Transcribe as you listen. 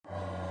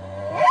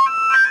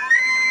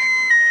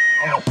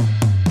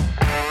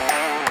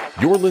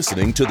You're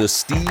listening to the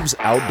Steve's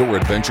Outdoor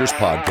Adventures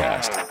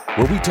podcast,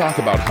 where we talk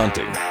about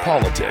hunting,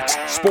 politics,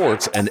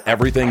 sports, and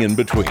everything in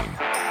between.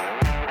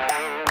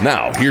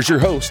 Now, here's your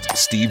host,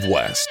 Steve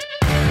West.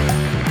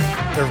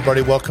 Hey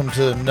everybody, welcome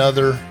to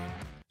another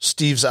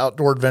Steve's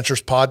Outdoor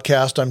Adventures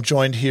podcast. I'm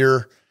joined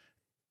here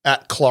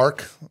at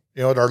Clark,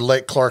 at our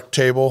Lake Clark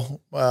table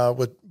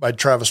by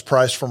Travis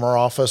Price from our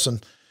office.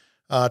 And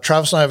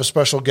Travis and I have a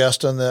special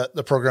guest on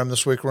the program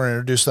this week. We're going to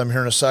introduce them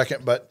here in a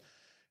second, but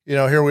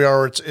here we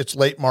are. It's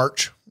late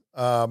March.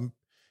 A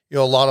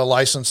lot of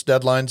license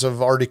deadlines have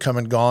already come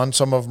and gone.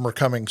 Some of them are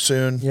coming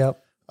soon.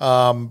 Yep.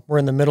 We're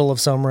in the middle of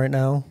some right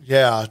now.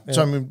 Yeah.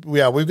 So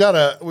we've got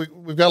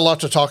a lot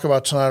to talk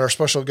about tonight. Our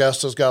special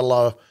guest has got a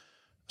lot of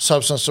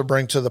substance to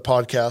bring to the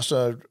podcast.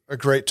 A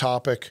great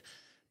topic,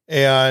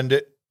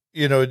 and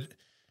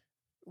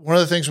one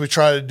of the things we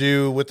try to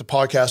do with the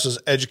podcast is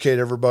educate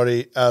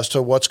everybody as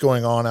to what's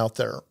going on out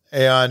there,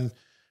 and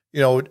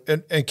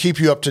keep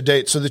you up to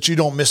date so that you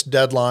don't miss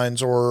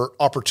deadlines or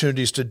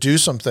opportunities to do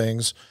some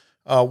things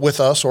with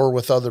us or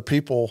with other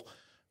people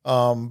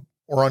or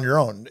on your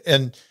own.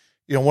 And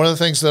one of the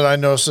things that I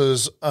noticed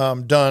is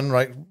done,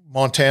 right?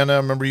 Montana, I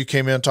remember you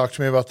came in and talked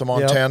to me about the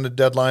Montana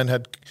deadline.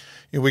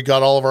 We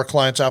got all of our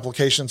clients'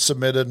 applications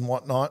submitted and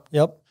whatnot.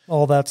 Yep.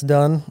 All that's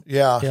done.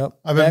 Yeah. Yep.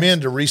 I've been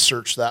meaning to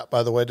research that,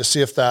 by the way, to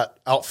see if that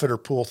outfitter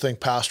pool thing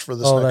passed for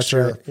this next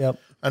year. Right. Yep.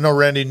 I know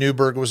Randy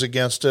Newberg was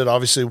against it.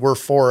 Obviously, we're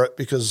for it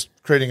because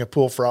creating a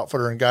pool for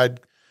outfitter and guide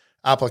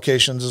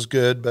applications is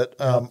good. But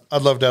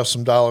I'd love to have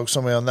some dialogue with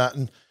somebody on that.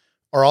 And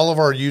are all of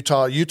our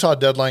Utah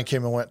deadline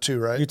came and went too,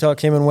 right? Utah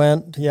came and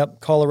went. Yep.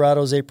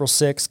 Colorado's April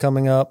 6th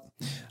coming up.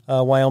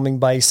 Wyoming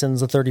Bison's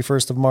the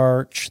 31st of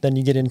March. Then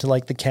you get into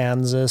like the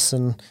Kansas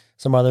and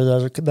some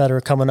others that are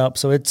coming up.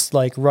 So it's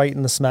like right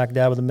in the smack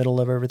dab of the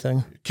middle of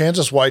everything.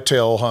 Kansas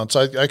whitetail hunts.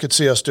 I could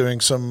see us doing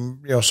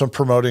some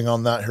promoting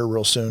on that here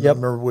real soon. Yep. I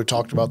remember we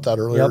talked about that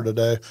earlier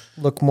today.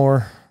 Look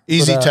more.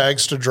 Easy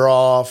tags to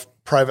draw off,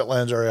 private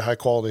lands area, high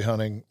quality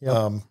hunting.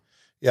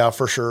 Yep.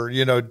 For sure.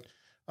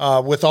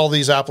 With all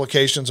these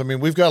applications,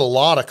 we've got a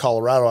lot of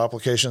Colorado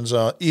applications,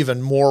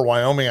 even more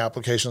Wyoming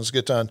applications to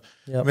get done.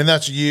 Yep.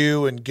 That's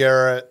you and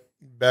Garrett,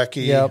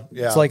 Becky. Yep.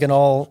 Yeah. It's like an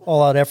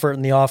all out effort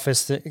in the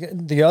office.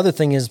 The other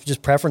thing is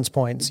just preference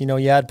points.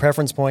 You add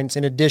preference points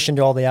in addition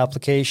to all the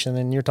application,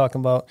 and you're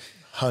talking about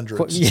hundreds.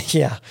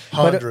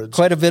 Hundreds.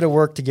 Quite a bit of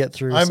work to get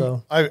through.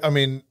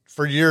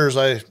 For years,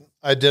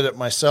 I did it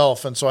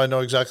myself, and so I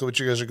know exactly what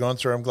you guys are going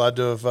through. I'm glad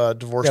to have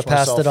divorced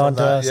myself passed it on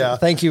from that. to us.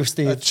 Thank you,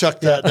 Steve. I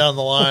chucked that down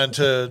the line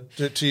to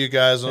you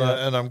guys,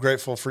 and I'm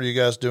grateful for you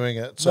guys doing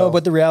it. So,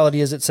 but the reality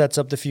is it sets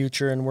up the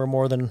future, and we're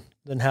more than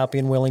happy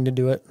and willing to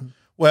do it.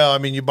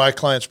 Well, you buy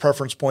clients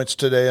preference points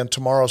today and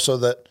tomorrow so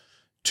that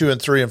 2 and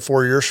 3 and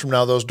 4 years from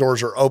now, those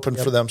doors are open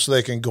for them so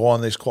they can go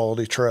on these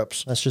quality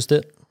trips. That's just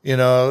it.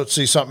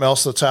 See something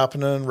else that's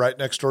happening right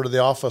next door to the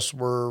office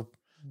where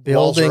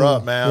walls are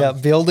up, man. Yeah,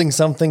 building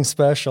something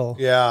special.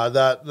 Yeah,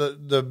 that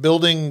the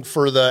building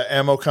for the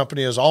ammo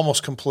company is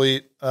almost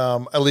complete.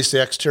 At least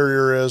the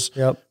exterior is.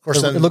 Yep. Of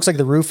course, it looks like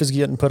the roof is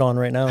getting put on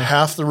right now.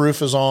 Half the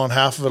roof is on,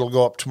 half of it will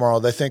go up tomorrow.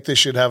 They think they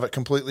should have it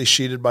completely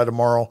sheeted by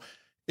tomorrow.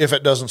 If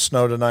it doesn't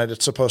snow tonight,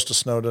 it's supposed to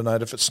snow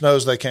tonight. If it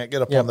snows, they can't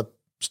get up on the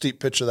steep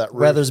pitch of that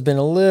roof. Weather's been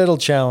a little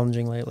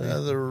challenging lately.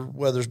 The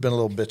weather's been a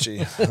little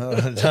bitchy.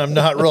 I'm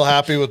not real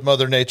happy with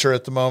Mother Nature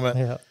at the moment.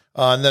 Yeah.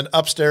 And then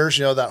upstairs,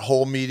 that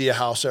whole media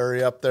house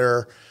area up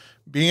there,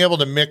 being able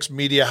to mix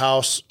media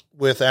house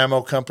with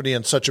ammo company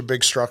in such a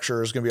big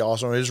structure is going to be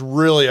awesome. It's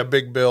really a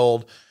big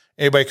build.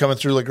 Anybody coming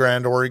through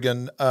LeGrand,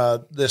 Oregon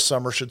this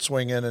summer should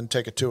swing in and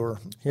take a tour.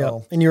 Yeah.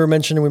 So. And you were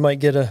mentioning we might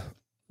get a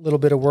little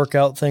bit of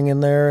workout thing in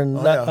there, and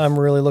I'm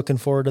really looking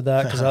forward to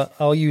that because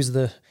I'll use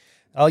the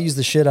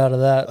shit out of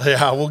that.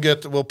 Yeah,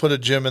 we'll put a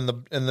gym in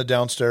the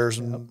downstairs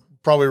and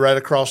probably right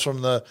across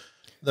from the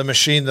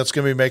machine that's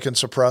going to be making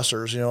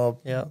suppressors.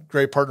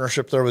 Great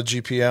partnership there with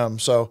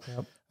GPM. So,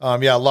 a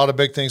lot of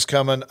big things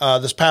coming.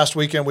 This past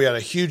weekend we had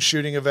a huge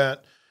shooting event.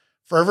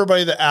 For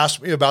everybody that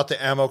asked me about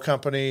the ammo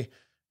company,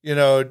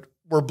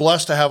 we're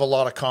blessed to have a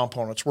lot of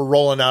components. We're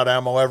rolling out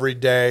ammo every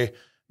day.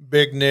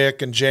 Big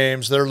Nick and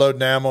James, they're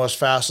loading ammo as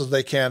fast as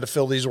they can to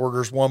fill these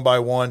orders one by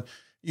one.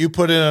 You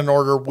put in an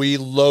order, we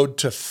load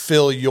to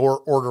fill your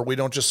order. We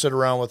don't just sit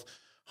around with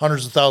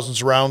hundreds of thousands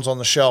of rounds on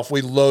the shelf.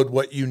 We load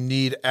what you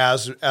need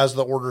as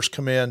the orders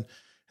come in,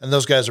 and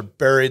those guys are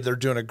buried. They're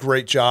doing a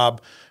great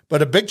job.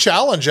 But a big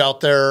challenge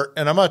out there,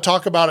 and I'm going to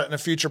talk about it in a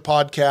future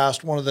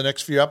podcast, one of the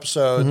next few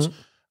episodes,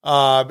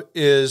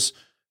 is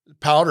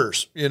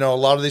powders. A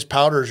lot of these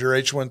powders, your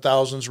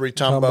H1000s,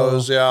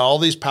 Retumbos, all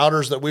these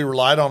powders that we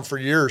relied on for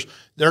years,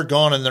 they're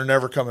gone and they're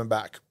never coming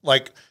back.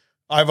 Like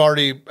I've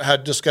already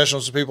had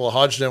discussions with people at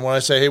Hodgdon when I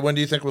say, hey, when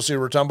do you think we'll see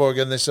Retumbo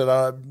again? They said,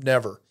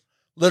 never.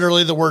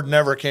 Literally the word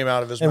never came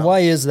out of his mouth. And why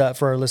is that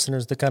for our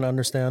listeners to kind of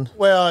understand?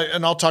 Well,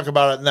 and I'll talk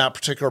about it in that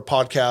particular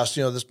podcast,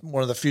 this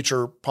one of the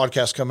future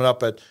podcasts coming up,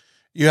 but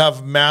you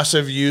have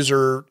massive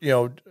user,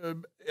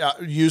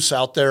 use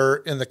out there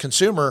in the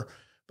consumer.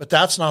 But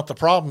that's not the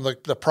problem.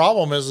 The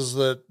problem is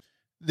that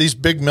these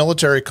big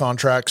military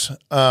contracts,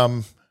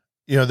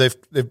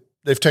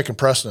 they've taken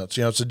precedence.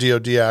 It's a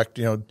DOD act.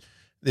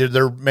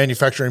 They're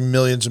manufacturing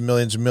millions and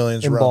millions and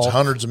millions of rounds,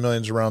 hundreds of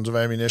millions of rounds of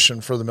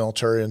ammunition for the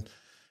military,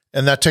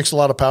 and that takes a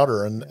lot of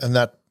powder, and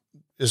that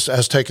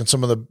has taken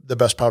some of the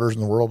best powders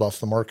in the world off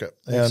the market.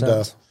 Makes and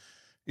sense.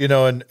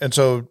 And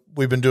so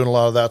we've been doing a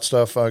lot of that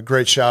stuff.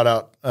 Great shout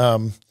out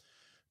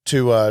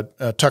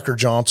to Tucker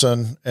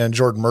Johnson and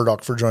Jordan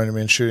Murdoch for joining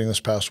me in shooting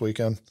this past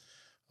weekend.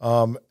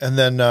 And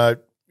then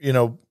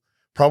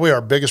probably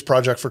our biggest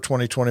project for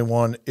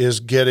 2021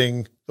 is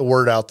getting the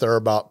word out there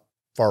about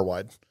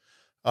FarWide.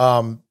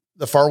 The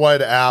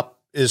FarWide app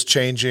is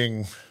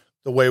changing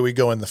the way we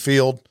go in the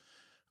field.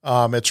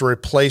 It's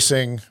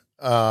replacing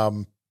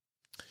Onyx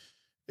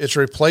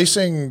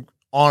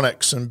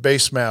and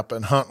Basemap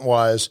and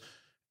HuntWise.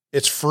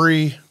 It's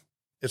free.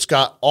 It's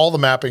got all the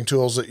mapping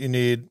tools that you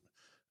need,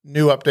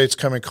 new updates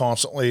coming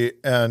constantly,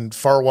 and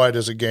FarWide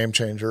is a game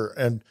changer.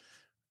 And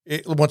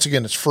once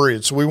again, it's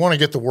free. So we want to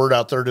get the word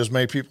out there to as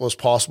many people as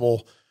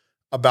possible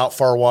about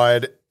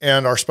FarWide.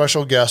 And our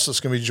special guest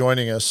that's going to be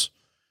joining us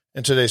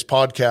in today's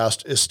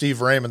podcast is Steve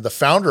Raymond, the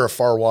founder of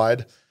FarWide.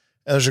 And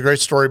there's a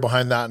great story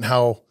behind that and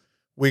how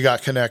we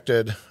got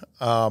connected.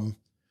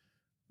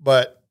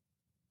 But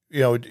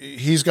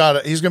he's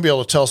going to be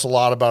able to tell us a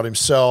lot about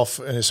himself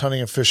and his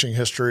hunting and fishing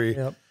history,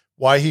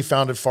 why he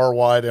founded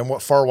FarWide and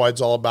what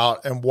FarWide's all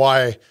about, and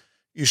why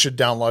you should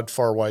download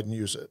FarWide and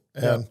use it.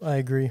 And I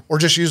agree. Or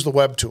just use the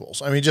web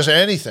tools. I mean, just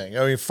anything.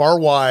 I mean,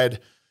 FarWide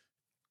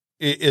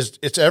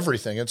it's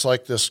everything. It's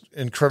like this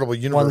incredible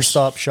universe.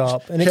 One-stop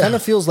shop. And it kind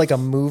of feels like a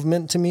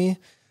movement to me.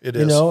 It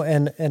is.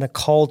 And a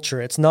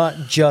culture. It's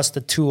not just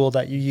a tool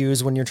that you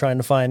use when you're trying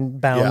to find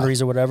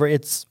boundaries or whatever.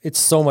 It's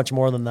so much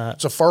more than that.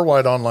 It's a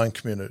FarWide online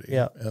community.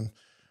 Yeah. And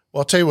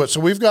well, I'll tell you what, so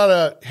we've got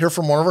to hear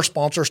from one of our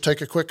sponsors,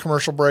 take a quick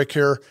commercial break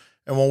here.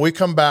 And when we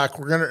come back,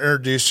 we're going to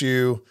introduce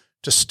you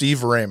to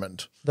Steve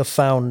Raymond. The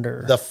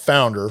founder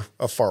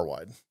of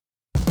FarWide.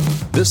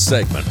 This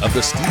segment of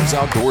the Steve's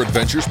Outdoor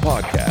Adventures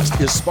podcast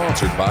is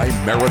sponsored by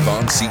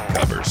Marathon Seat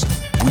Covers.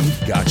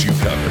 We've got you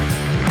covered.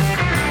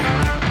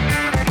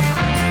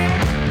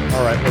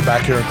 All right, we're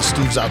back here at the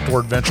Steve's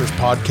Outdoor Adventures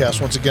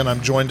podcast. Once again, I'm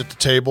joined at the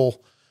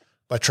table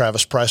by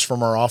Travis Price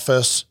from our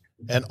office.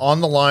 And on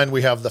the line,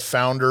 we have the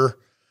founder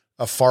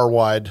of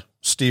FarWide,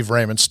 Steve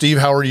Raymond. Steve,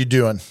 how are you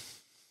doing?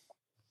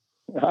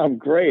 I'm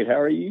great. How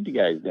are you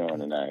guys doing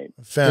tonight?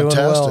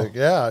 Fantastic.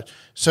 Yeah.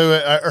 So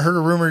I heard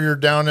a rumor you're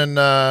down in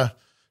the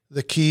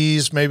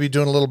Keys, maybe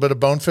doing a little bit of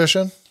bone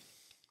fishing.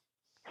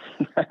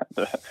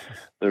 The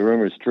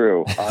rumor's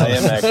true. I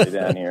am actually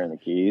down here in the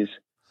Keys.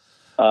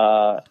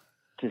 To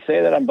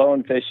say that I'm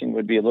bone fishing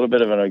would be a little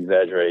bit of an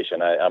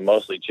exaggeration. I'm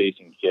mostly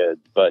chasing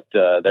kids, but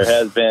there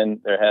has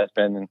been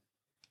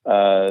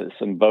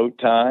some boat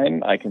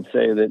time. I can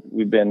say that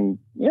we've been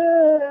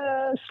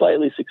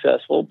slightly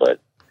successful, but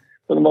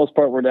for the most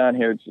part, we're down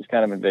here just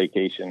kind of in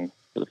vacation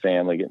for the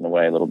family, getting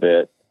away a little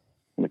bit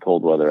in the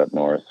cold weather up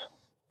north.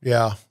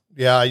 Yeah.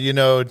 Yeah.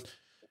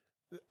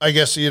 I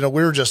guess, we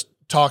were just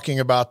talking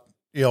about,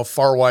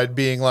 FarWide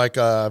being like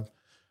a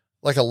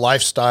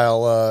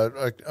lifestyle,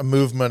 a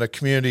movement, a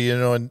community,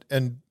 and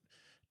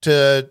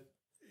to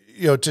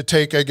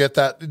take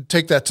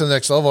that to the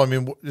next level. I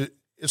mean,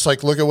 it's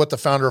like, look at what the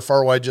founder of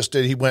FarWide just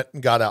did. He went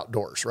and got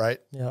outdoors, right?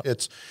 Yeah.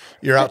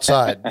 You're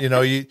outside,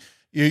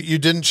 you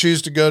didn't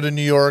choose to go to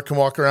New York and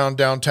walk around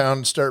downtown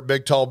and stare at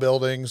big, tall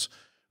buildings,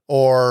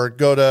 or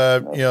go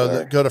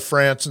to, go to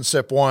France and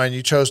sip wine.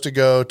 You chose to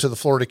go to the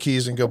Florida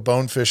Keys and go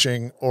bone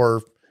fishing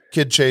or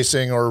kid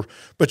chasing,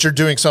 but you're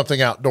doing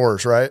something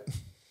outdoors, right?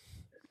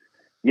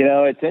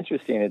 It's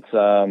interesting. It's,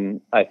 I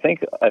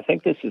think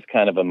this is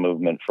kind of a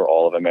movement for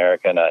all of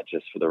America, not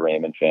just for the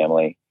Raymond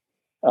family.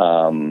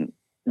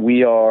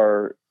 We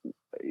are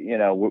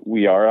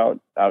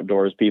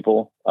outdoors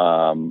people.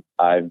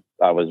 I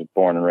was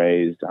born and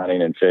raised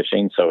hunting and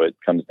fishing, so it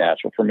comes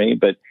natural for me.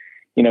 But,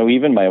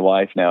 even my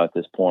wife now at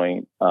this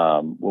point,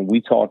 when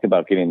we talk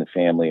about getting the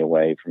family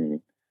away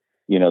from,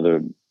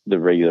 the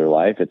regular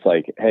life, it's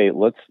like, hey,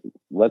 let's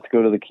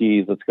go to the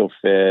Keys, let's go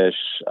fish,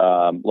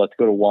 let's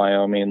go to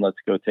Wyoming, let's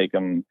go take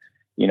them,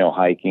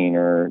 hiking,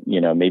 or,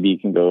 maybe you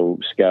can go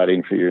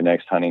scouting for your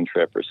next hunting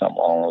trip or something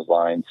along those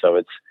lines. So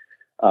it's,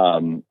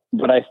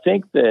 but I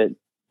think that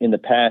in the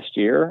past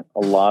year,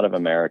 a lot of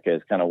America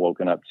has kind of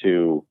woken up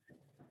to,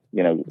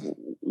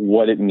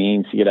 what it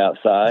means to get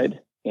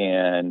outside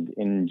and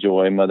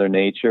enjoy Mother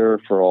Nature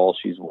for all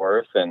she's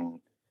worth. And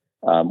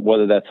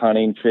whether that's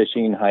hunting,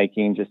 fishing,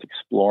 hiking, just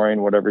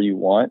exploring, whatever you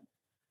want.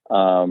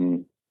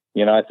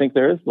 I think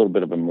there is a little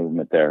bit of a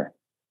movement there.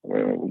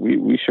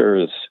 We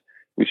sure as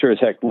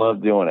heck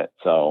love doing it.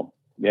 So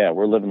yeah,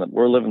 we're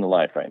living the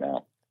life right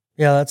now.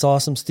 Yeah, that's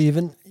awesome,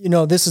 Stephen.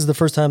 This is the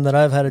first time that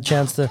I've had a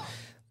chance to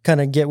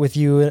kind of get with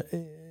you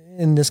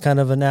in this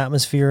kind of an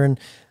atmosphere. And,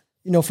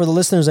 for the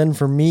listeners and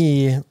for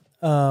me,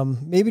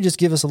 maybe just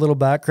give us a little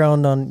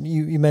background on,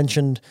 you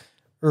mentioned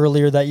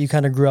earlier that you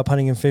kind of grew up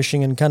hunting and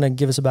fishing, and kind of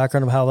give us a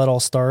background of how that all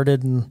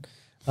started. And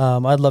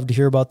I'd love to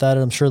hear about that.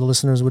 And I'm sure the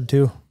listeners would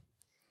too.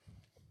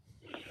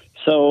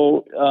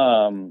 So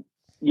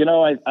you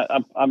know,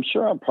 I'm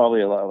sure I'm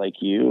probably a lot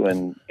like you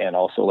and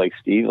also like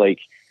Steve. Like,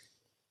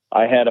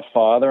 I had a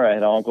father, I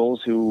had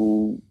uncles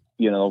who,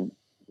 you know,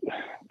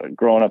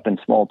 growing up in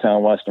small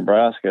town West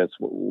Nebraska, it's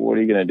what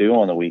are you going to do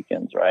on the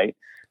weekends, right?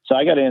 So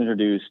I got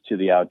introduced to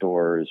the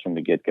outdoors from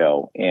the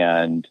get-go,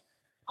 and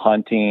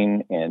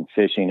hunting and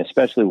fishing,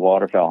 especially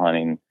waterfowl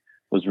hunting,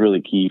 was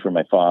really key for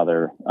my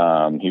father.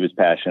 He was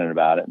passionate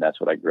about it, and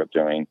that's what I grew up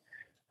doing.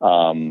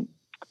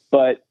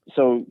 But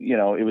so, you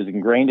know, it was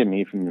ingrained in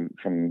me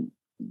from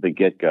the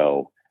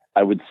get-go.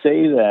 I would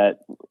say that,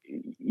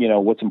 you know,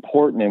 what's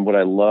important and what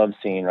I love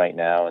seeing right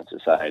now in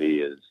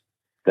society is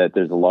that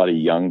there's a lot of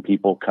young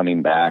people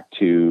coming back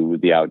to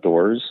the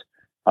outdoors.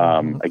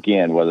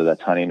 Again, whether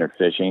that's hunting or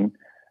fishing.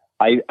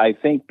 I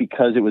think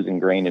because it was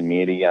ingrained in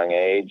me at a young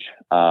age,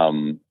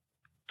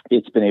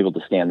 it's been able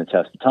to stand the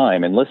test of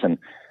time. And listen,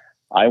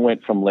 I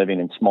went from living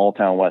in small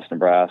town West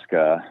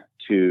Nebraska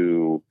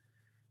to,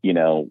 you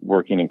know,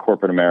 working in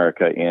corporate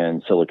America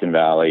in Silicon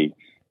Valley,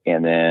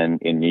 and then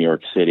in New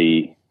York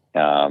City.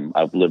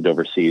 I've lived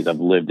overseas. I've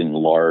lived in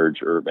large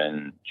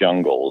urban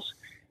jungles,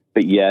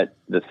 but yet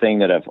the thing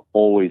that I've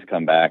always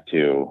come back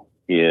to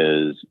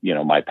is, you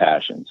know, my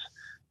passions: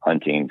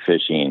 hunting,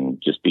 fishing,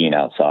 just being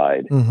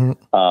outside.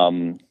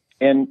 And,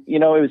 you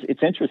know,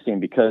 it's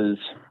interesting because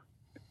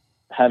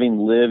having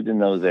lived in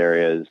those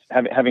areas,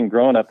 having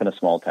grown up in a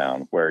small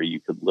town where you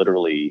could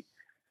literally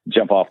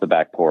jump off the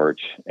back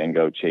porch and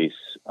go chase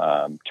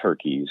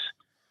turkeys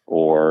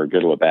or go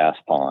to a bass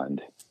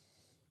pond,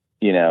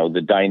 you know,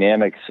 the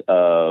dynamics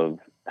of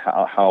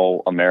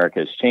how America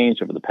has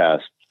changed over the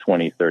past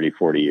 20, 30,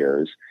 40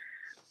 years,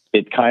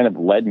 it kind of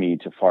led me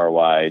to Far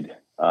Wide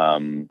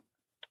and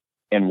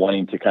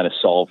wanting to kind of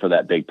solve for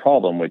that big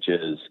problem, which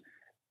is,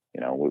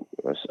 you know,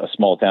 a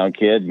small town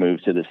kid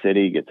moves to the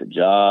city, gets a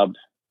job,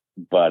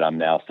 but I'm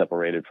now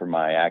separated from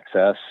my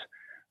access.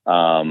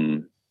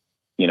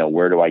 You know,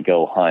 where do I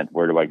go hunt?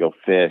 Where do I go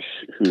fish?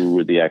 Who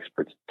would the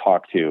experts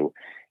talk to?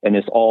 And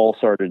this all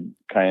started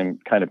kind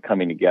of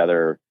coming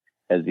together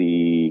as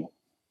the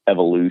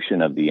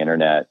evolution of the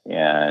internet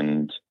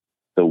and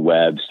the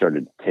web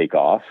started to take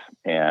off.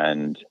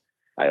 And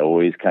I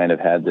always kind of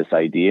had this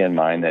idea in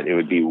mind that it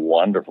would be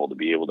wonderful to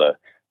be able to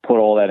put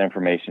all that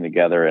information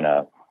together in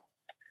a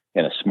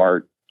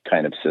smart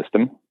kind of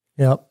system.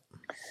 Yep.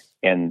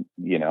 And,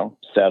 you know,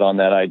 sat on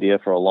that idea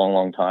for a long,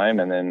 long time,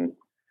 and then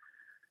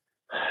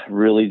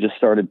really just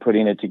started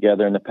putting it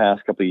together in the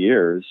past couple of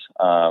years,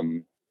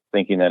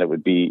 thinking that it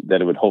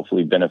would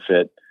hopefully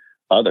benefit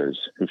others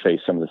who face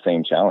some of the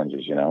same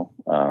challenges, you know?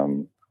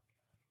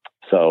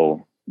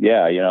 So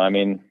yeah, you know, I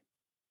mean,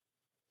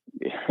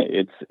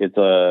 it's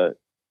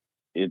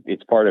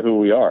part of who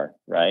we are,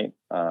 right?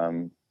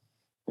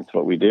 It's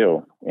what we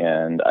do.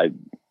 And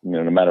you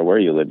know, no matter where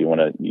you live, you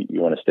want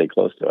to stay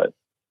close to it.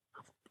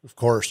 Of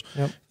course.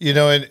 Yep. You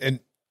know, and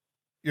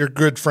you're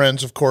good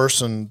friends, of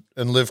course, and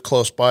live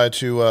close by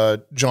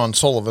to John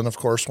Sullivan, of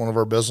course, one of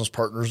our business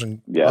partners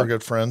and our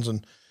good friends.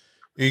 And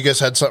you guys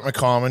had something in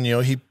common. You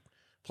know, he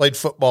played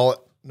football at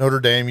Notre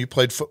Dame. You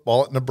played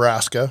football at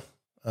Nebraska.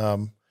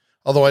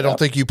 Although I don't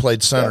think you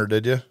played center,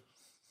 did you?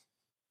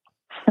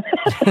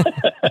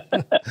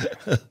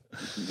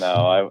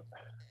 No,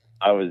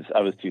 I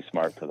was too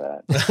smart for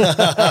that.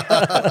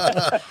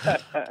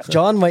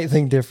 John might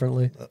think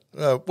differently.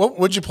 What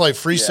would you play?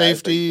 Free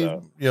safety?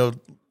 So.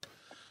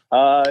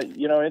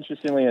 You know,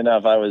 interestingly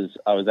enough, I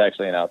was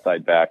actually an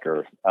outside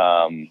backer.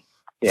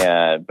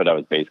 But I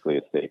was basically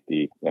a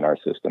safety in our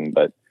system.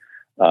 But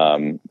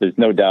there's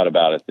no doubt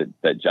about it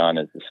that John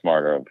is the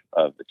smarter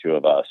of the two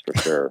of us for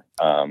sure.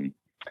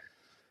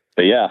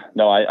 But yeah,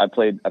 no, I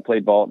played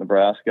ball at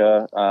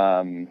Nebraska.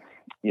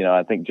 You know,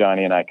 I think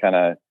Johnny and I kind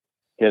of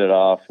hit it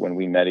off when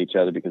we met each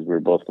other because we were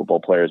both football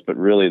players. But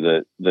really,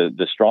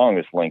 the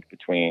strongest link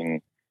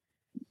between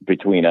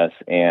us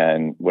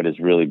and what is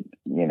really,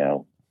 you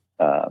know,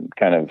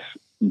 kind of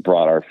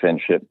brought our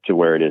friendship to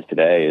where it is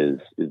today is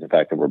the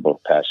fact that we're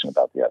both passionate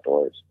about the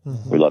outdoors.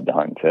 Mm-hmm. We love to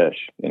hunt and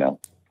fish. You know,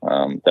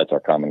 that's our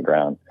common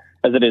ground,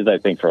 as it is, I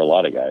think, for a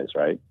lot of guys,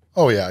 right?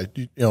 Oh yeah,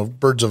 you know,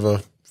 birds of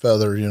a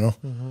feather. You know.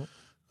 Mm-hmm.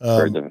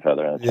 Birds of a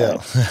feather. Yeah.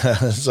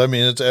 Right. So, I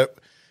mean,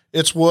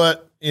 it's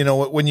what, you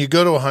know, when you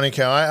go to a hunting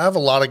camp, I have a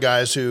lot of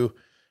guys who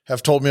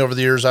have told me over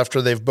the years after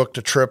they've booked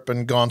a trip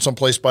and gone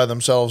someplace by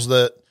themselves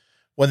that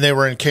when they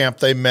were in camp,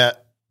 they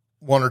met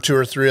one or two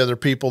or three other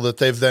people that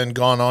they've then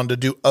gone on to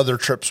do other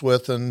trips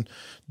with and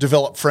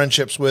develop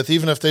friendships with,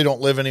 even if they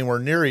don't live anywhere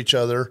near each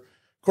other.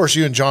 Of course,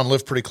 you and John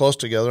live pretty close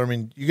together. I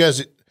mean, you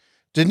guys,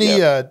 did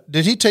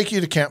he take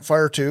you to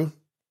campfire too?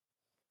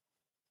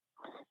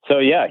 So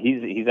yeah,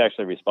 he's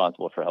actually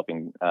responsible for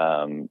helping,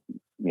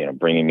 you know,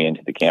 bringing me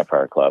into the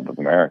Campfire Club of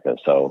America.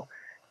 So,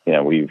 you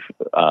know, we've,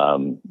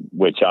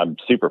 which I'm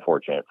super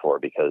fortunate for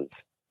because,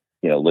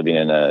 you know, living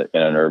in an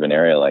urban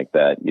area like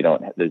that,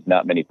 there's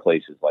not many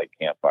places like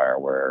Campfire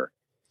where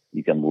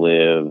you can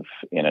live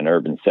in an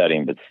urban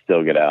setting, but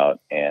still get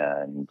out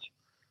and,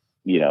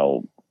 you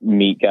know,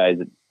 meet guys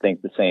that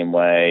think the same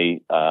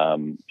way,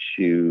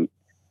 shoot,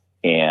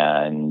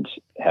 and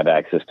have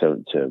access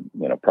to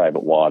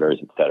private waters,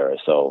 et cetera.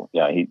 So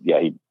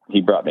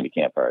he brought me to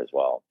Campfire as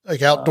well.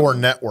 Like outdoor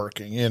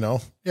networking,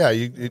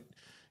 you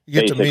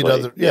get to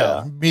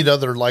meet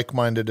other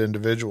like-minded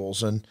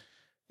individuals, and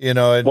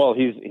well,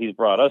 he's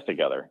brought us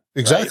together.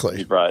 Exactly. Right?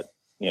 He brought,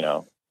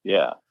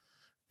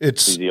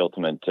 he's the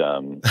ultimate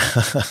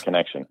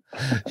connection.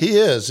 He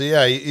is.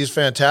 Yeah. He's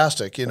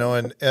fantastic,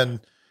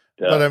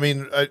 but I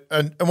mean,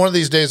 and one of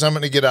these days I'm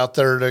going to get out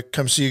there to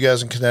come see you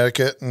guys in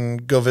Connecticut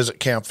and go visit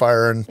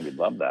Campfire. And we'd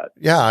love that.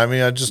 Yeah. I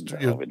mean,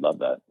 we'd love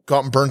that. Go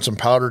out and burn some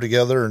powder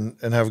together and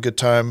have a good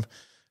time.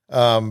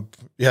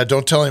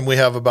 Don't tell him we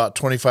have about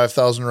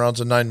 25,000 rounds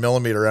of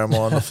 9mm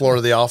ammo on the floor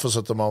of the office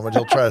at the moment.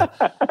 He'll try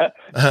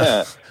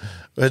to,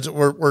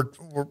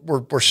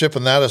 we're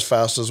shipping that as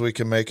fast as we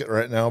can make it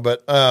right now.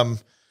 But and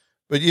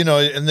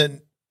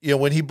then,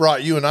 when he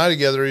brought you and I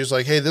together, he's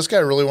like, hey, this guy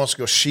really wants to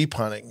go sheep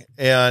hunting.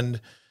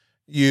 And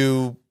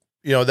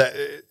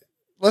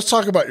let's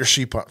talk about your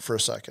sheep hunt for a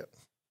second.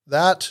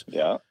 That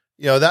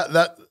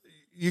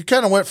you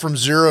kind of went from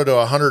 0 to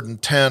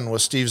 110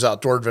 with Steve's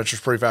Outdoor Adventures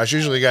pretty fast.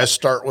 Usually guys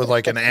start with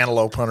like an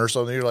antelope hunt or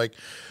something. You're like,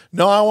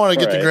 no, I want to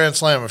get the Grand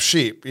Slam of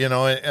sheep, and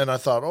I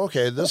thought,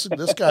 okay, this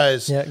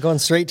guy's going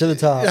straight to the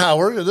top.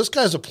 Yeah. This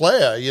guy's a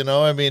playa,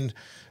 I mean,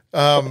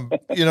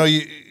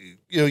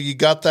 you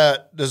got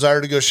that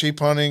desire to go sheep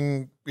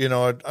hunting,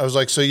 I was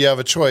like, so you have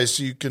a choice.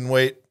 You can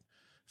wait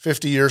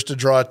 50 years to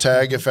draw a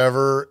tag if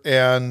ever,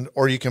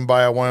 or you can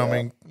buy a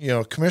Wyoming,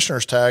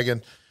 commissioner's tag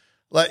and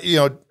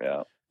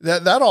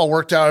that all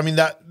worked out. I mean,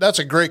 that's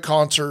a great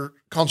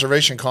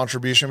conservation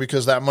contribution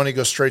because that money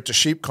goes straight to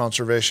sheep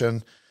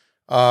conservation,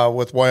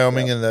 with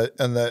Wyoming and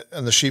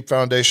the Sheep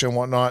Foundation and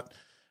whatnot.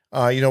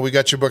 We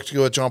got your book to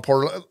go with John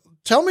Porter.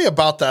 Tell me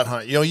about that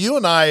hunt. You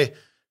and I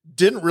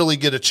didn't really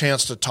get a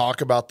chance to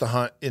talk about the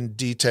hunt in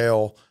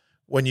detail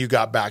when you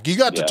got back. You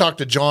got to talk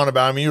to John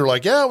about it. I mean, you were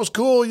like, yeah, it was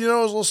cool. It was a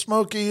little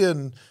smoky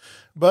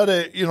but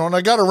and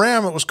I got a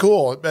ram. It was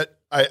cool, but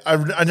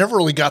I never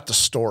really got the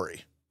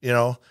story,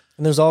 And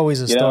there's always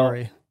a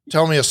story.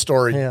 Tell me a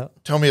story. Yeah.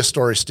 Tell me a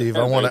story, Steve.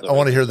 I want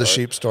to hear the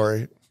sheep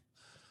story.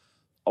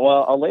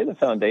 Well, I'll lay the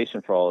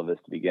foundation for all of this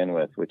to begin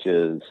with, which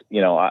is,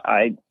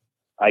 I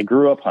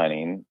grew up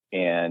hunting,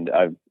 and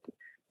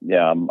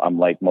I'm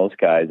like most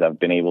guys. I've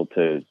been able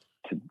to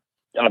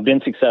I've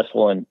been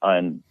successful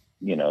on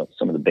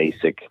some of the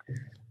basic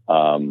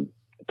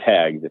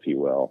tags, if you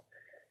will.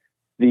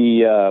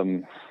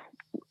 The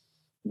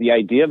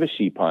idea of a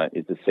sheep hunt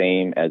is the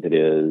same as it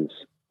is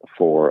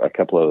for a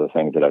couple of the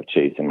things that I've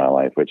chased in my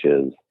life, which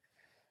is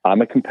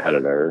I'm a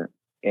competitor,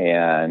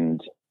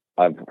 and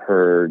I've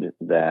heard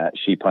that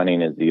sheep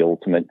hunting is the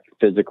ultimate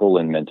physical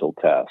and mental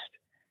test,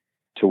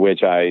 to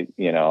which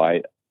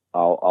I'll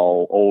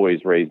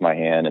always raise my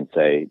hand and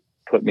say,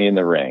 put me in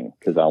the ring,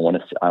 because I want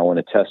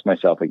to test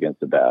myself against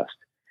the best.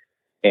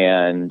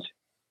 And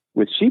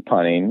with sheep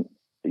hunting,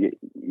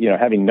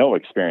 having no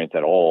experience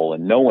at all,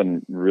 and no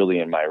one really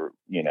in my,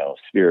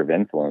 sphere of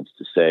influence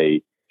to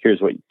say,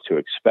 here's what to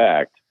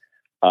expect.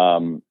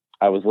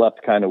 I was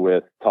left kind of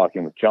with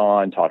talking with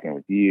John, talking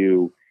with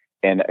you,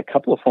 and a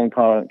couple of phone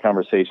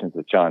conversations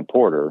with John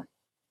Porter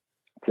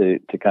to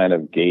kind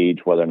of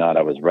gauge whether or not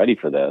I was ready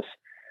for this.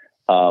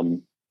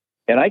 And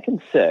I can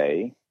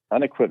say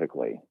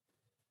unequivocally,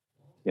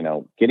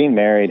 getting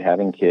married,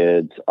 having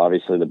kids,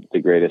 obviously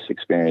the greatest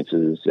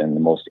experiences and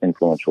the most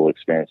influential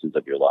experiences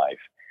of your life.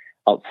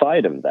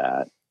 Outside of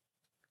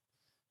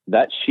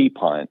that sheep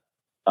hunt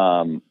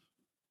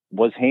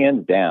was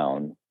hands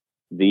down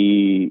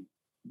the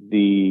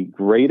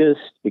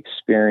greatest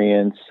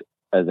experience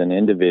as an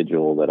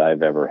individual that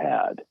I've ever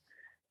had.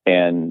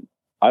 And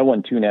I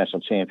won 2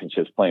 national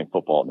championships playing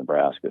football in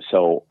Nebraska.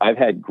 So I've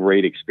had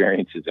great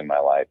experiences in my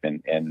life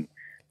and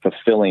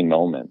fulfilling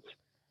moments.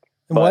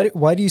 And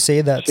why do you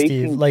say that,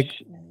 Steve? Like,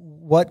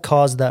 what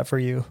caused that for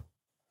you?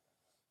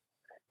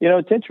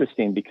 It's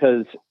interesting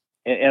because,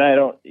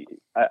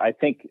 I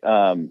think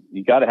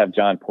you got to have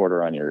John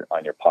Porter on your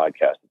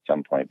podcast at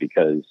some point,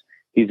 because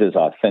he's as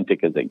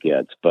authentic as it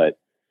gets. But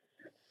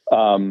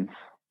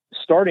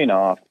starting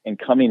off and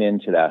coming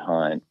into that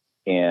hunt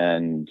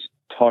and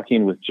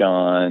talking with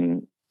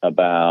John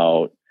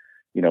about,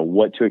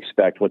 what to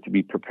expect, what to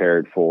be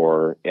prepared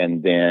for,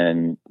 and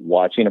then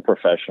watching a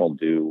professional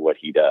do what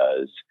he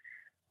does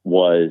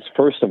was,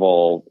 first of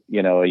all,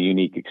 a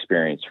unique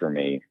experience for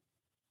me.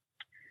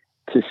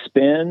 To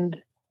spend,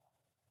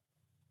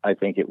 I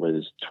think it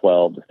was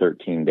 12 to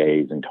 13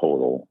 days in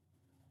total,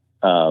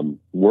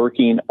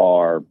 working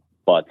our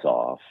butts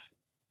off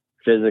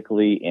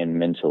physically and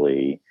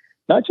mentally,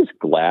 not just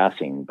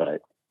glassing,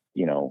 but,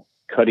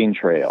 cutting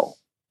trail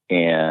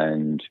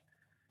and,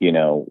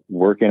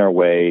 working our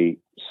way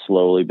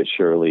slowly but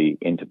surely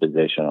into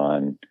position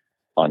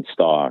on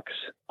stalks.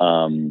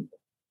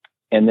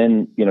 And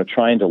then,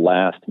 trying to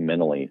last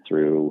mentally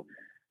through,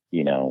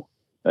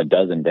 a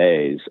dozen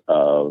days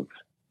of,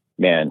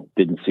 man,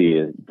 didn't see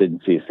a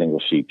single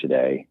sheep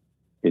today.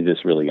 Is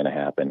this really going to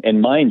happen?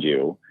 And mind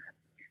you,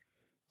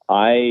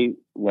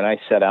 when I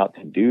set out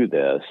to do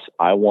this,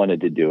 I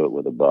wanted to do it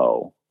with a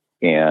bow.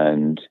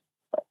 And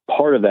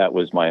part of that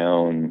was my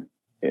own,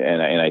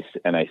 and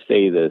I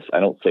say this, I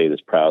don't say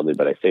this proudly,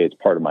 but I say it's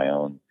part of my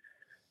own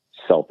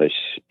selfish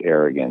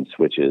arrogance,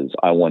 which is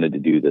I wanted to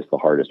do this the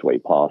hardest way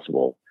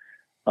possible.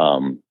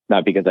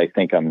 Not because I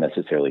think I'm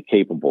necessarily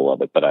capable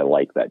of it, but I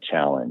like that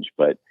challenge.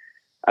 But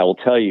I will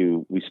tell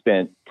you, we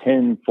spent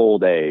 10 full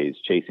days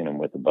chasing him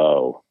with a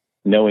bow,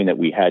 knowing that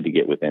we had to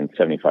get within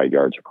 75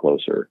 yards or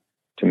closer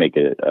to make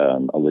it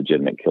a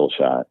legitimate kill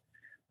shot,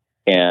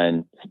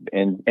 and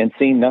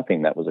seeing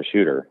nothing that was a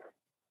shooter.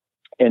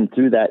 And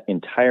through that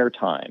entire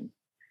time,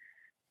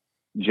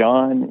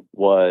 John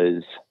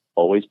was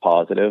always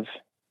positive,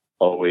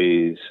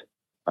 always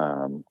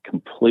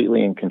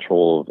completely in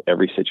control of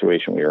every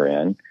situation we were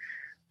in.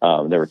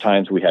 There were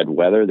times we had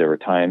weather. There were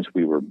times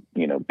we were,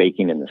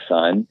 baking in the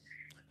sun,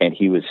 and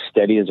he was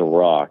steady as a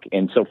rock.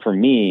 And so for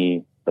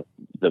me,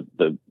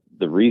 the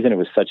reason it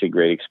was such a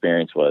great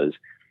experience was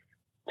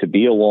to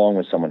be along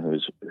with someone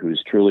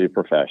who's truly a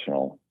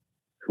professional,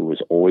 who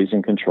was always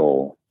in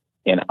control.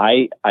 And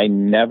I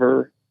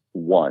never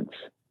once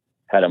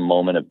had a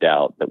moment of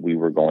doubt that we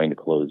were going to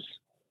close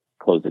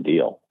the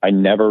deal. I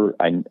knew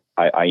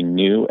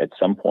at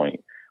some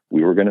point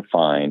we were going to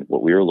find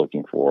what we were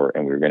looking for,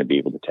 and we were going to be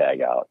able to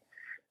tag out.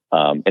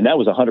 And that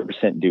was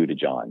 100% due to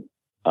John.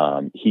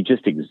 He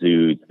just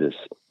exudes this,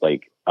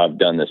 like, I've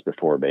done this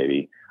before,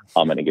 baby.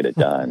 I'm going to get it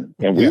done.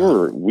 And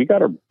we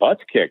got our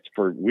butts kicked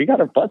for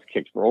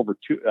over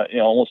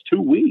almost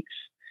 2 weeks.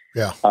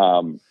 Yeah.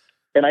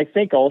 And I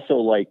think also,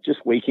 like,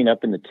 just waking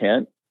up in the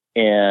tent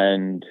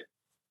and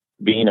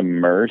being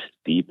immersed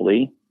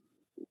deeply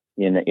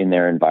in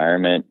their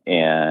environment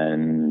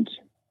and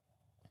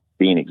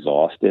being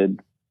exhausted,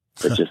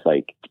 but just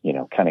like,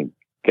 kind of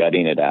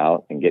gutting it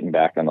out and getting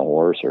back on the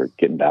horse or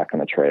getting back on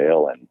the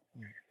trail and,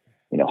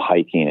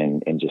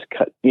 hiking and just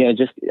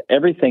just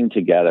everything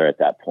together at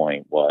that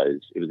point it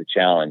was a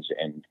challenge.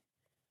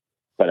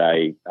 But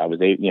I was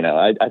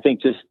I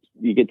think just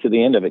you get to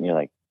the end of it and you're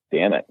like,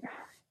 damn it,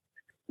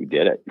 we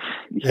did it.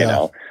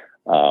 It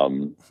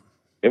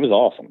was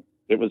awesome.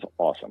 It was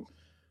awesome.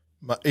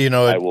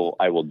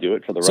 I will do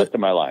it for the rest of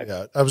my life.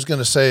 Yeah. I was going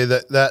to say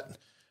that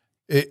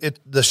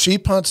the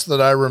sheep hunts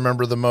that I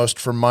remember the most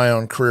from my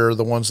own career are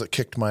the ones that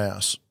kicked my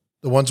ass.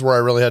 The ones where I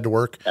really had to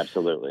work.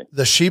 Absolutely.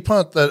 The sheep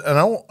hunt and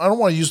I don't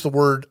want to use the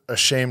word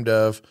ashamed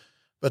of,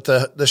 but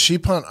the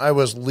sheep hunt I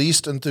was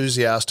least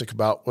enthusiastic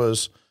about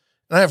was,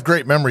 and I have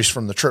great memories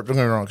from the trip, don't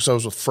get me wrong, because I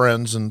was with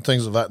friends and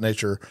things of that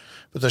nature.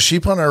 But the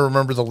sheep hunt I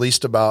remember the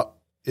least about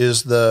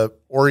is the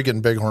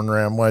Oregon bighorn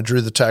ram, when I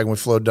drew the tag and we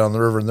flowed down the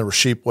river and there were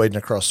sheep wading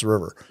across the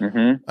river.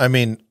 Mm-hmm. I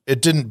mean,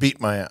 it didn't beat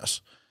my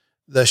ass.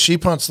 The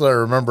sheep hunts that I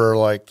remember are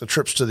like the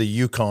trips to the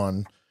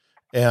Yukon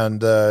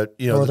and,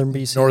 Northern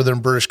BC,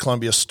 Northern British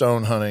Columbia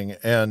stone hunting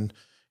and,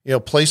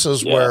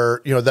 places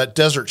where, that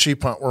desert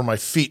sheep hunt where my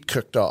feet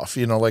cooked off,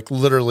 like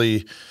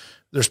literally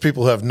there's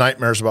people who have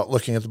nightmares about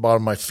looking at the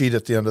bottom of my feet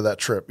at the end of that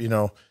trip,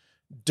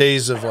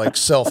 days of like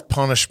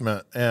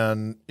self-punishment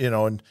and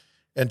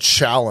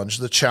challenge,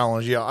 the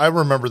challenge. Yeah. I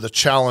remember the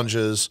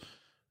challenges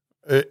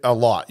a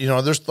lot,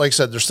 there's, like I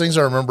said, there's things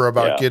I remember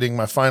about getting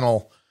my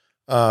final,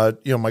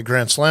 my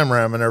Grand Slam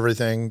ram and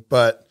everything.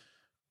 But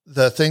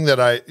the thing that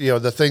I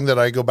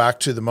go back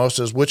to the most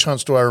is which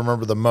hunts do I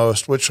remember the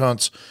most, which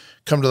hunts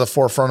come to the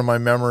forefront of my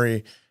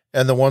memory,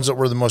 and the ones that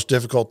were the most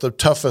difficult. The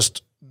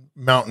toughest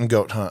mountain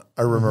goat hunt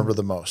I remember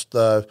the most,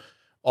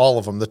 all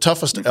of them. The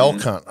toughest elk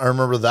hunt, I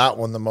remember that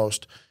one the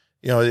most,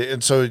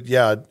 and so,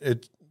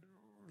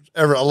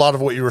 a lot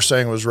of what you were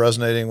saying was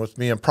resonating with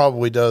me and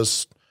probably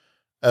does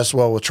as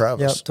well with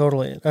Travis. Yeah,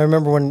 totally. I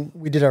remember when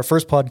we did our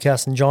first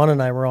podcast and John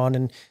and I were on,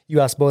 and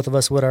you asked both of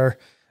us what our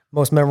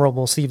most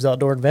memorable Steve's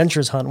Outdoor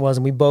Adventures hunt was,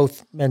 and we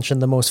both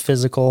mentioned the most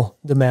physical,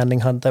 demanding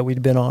hunt that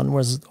we'd been on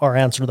was our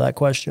answer to that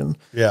question.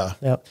 Yeah.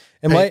 Yeah.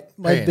 And my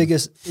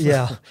biggest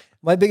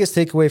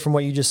takeaway from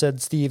what you just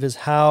said, Steve, is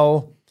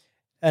how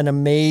an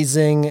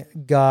amazing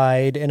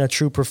guide and a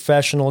true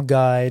professional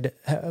guide,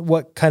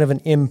 what kind of an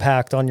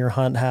impact on your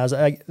hunt has.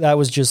 That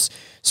was just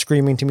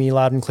screaming to me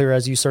loud and clear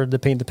as you started to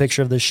paint the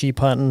picture of the sheep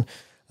hunting.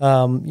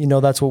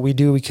 That's what we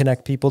do. We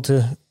connect people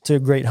to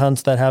great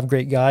hunts that have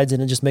great guides,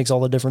 and it just makes all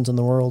the difference in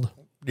the world.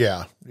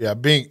 Yeah. Yeah.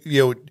 Being,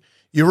 you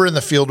were in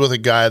the field with a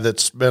guy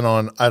that's been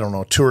on,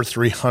 200 or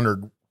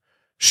 300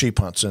 sheep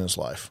hunts in his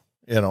life.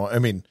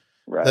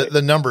 Right.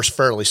 The number's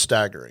fairly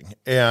staggering,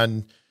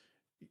 and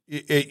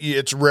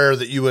it's rare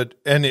that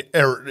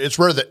it's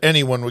rare that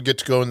anyone would get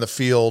to go in the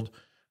field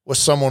with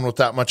someone with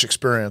that much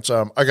experience.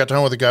 I got to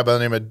hunt with a guy by the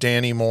name of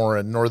Danny Moore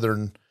in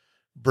northern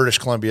British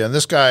Columbia, and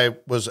this guy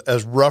was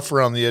as rough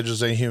around the edges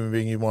as any human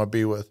being you want to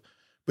be with.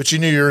 But you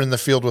knew you're in the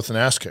field with an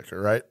ass kicker,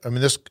 right? I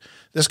mean,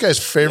 this guy's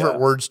favorite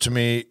words to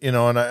me, and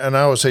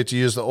I always hate to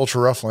use the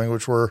ultra rough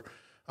language where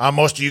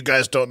most of you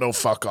guys don't know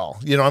fuck all.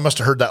 I must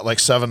have heard that like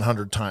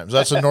 700 times.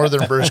 That's a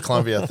northern British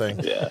Columbia thing.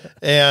 Yeah.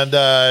 And,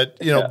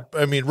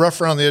 I mean, rough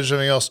around the edge of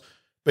everything else,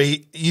 but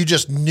you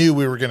just knew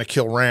we were going to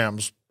kill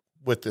rams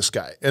with this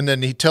guy. And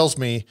then he tells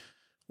me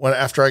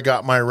after I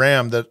got my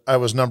ram that I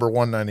was number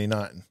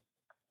 199.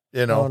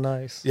 You know, Oh,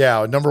 nice.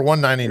 Yeah, number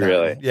 199.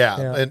 Really?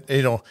 Yeah. And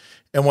you know,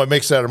 and what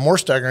makes that a more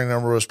staggering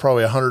number was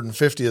probably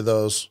 150 of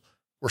those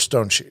were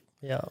stone sheep.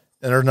 Yeah.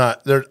 And they're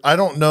not there. I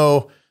don't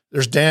know.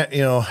 There's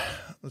you know,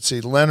 let's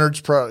see,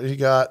 Leonard's probably, he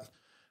got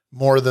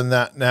more than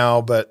that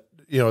now, but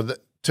you know,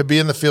 to be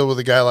in the field with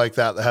a guy like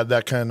that had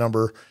that kind of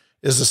number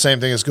is the same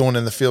thing as going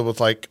in the field with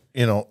like,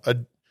 you know,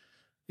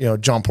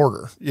 John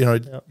Porter. You know,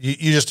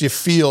 you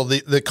feel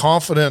the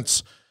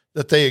confidence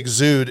that they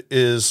exude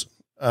is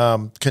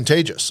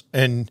contagious,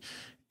 and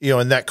you know,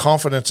 and that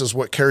confidence is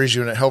what carries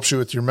you, and it helps you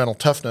with your mental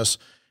toughness.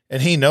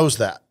 And he knows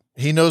that.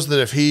 He knows that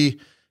if he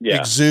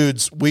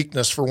exudes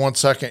weakness for 1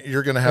 second,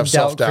 you're going to have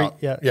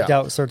self-doubt.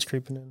 Doubt starts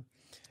creeping in,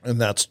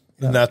 and that's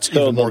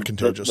even more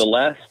contagious.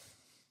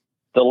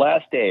 The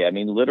last day, I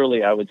mean,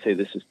 literally, I would say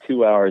this is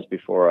 2 hours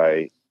before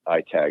I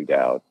tagged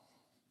out.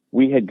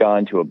 We had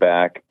gone to a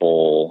back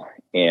bowl,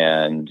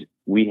 and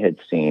we had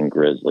seen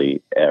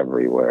grizzly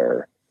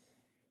everywhere.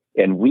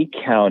 And we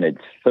counted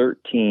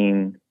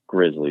 13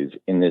 grizzlies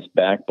in this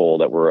back bowl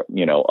that were,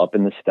 you know, up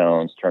in the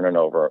stones, turning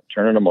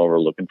them over,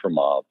 looking for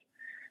moths.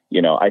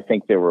 You know, I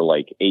think there were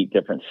like 8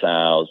 different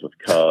sows with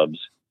cubs.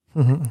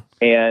 Mm-hmm.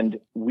 And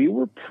we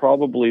were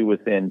probably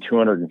within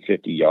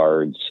 250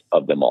 yards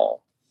of them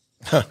all.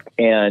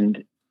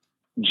 And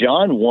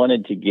John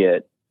wanted to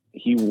get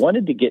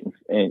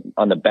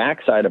on the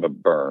backside of a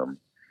berm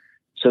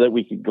so that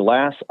we could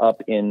glass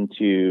up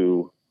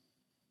into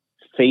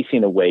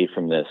facing away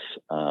from this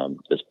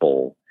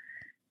bowl.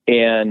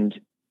 And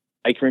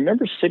I can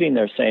remember sitting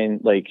there saying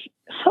like,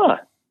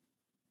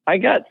 I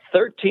got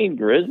 13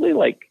 grizzly,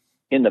 like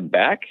in the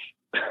back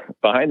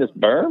behind this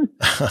berm.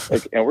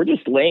 Like, and we're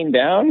just laying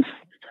down.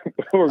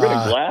 We're going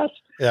to glass.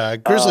 Yeah.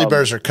 Grizzly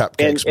bears are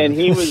cupcakes. And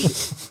he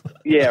was,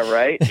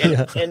 right.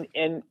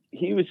 And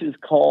he was as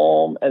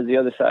calm as the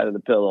other side of the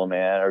pillow,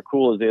 man, or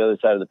cool as the other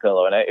side of the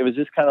pillow. And it was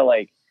just kind of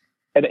like,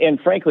 and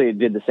frankly, it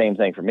did the same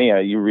thing for me.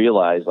 You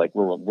realize like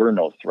we're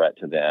no threat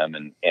to them,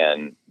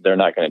 and they're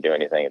not going to do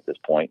anything at this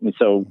point. And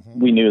so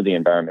we knew the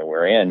environment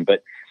we're in,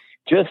 but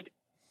just,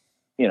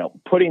 you know,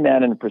 putting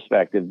that into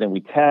perspective, then we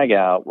tag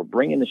out, we're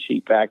bringing the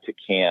sheep back to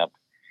camp.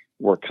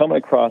 We're coming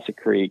across a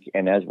creek,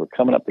 and as we're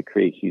coming up the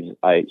creek, he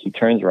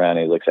turns around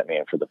and he looks at me,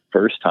 and for the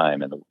first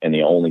time and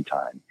the only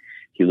time,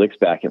 he looks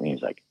back at me.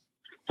 He's like,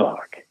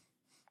 "Fuck."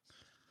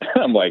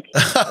 I'm like,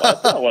 well,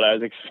 that's not what I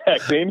was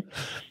expecting.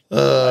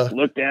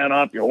 Look down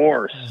off your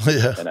horse,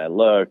 and I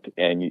looked,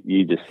 and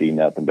you just see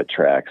nothing but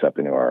tracks up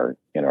into our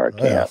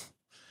camp.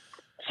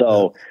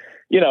 So,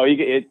 you know, you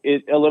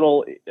get a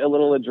little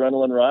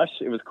adrenaline rush.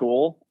 It was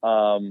cool.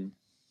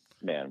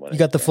 Man, you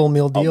got the full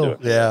meal deal.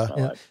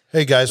 Yeah.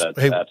 Hey guys.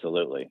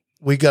 Absolutely.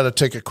 We got to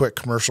take a quick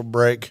commercial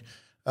break,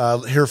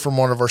 hear from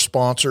one of our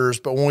sponsors.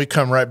 But when we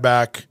come right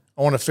back,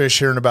 I want to finish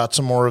hearing about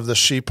some more of the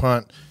sheep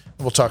hunt.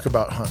 We'll talk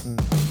about hunting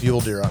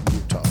mule deer out in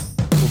Utah.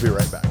 We'll be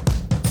right back.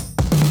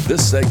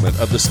 This segment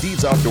of the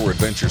Steve's Outdoor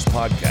Adventures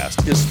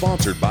podcast is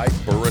sponsored by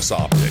Burris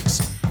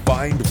Optics.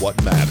 Find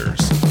what matters.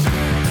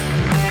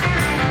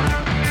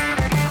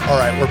 All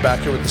right, we're back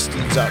here with the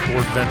Steve's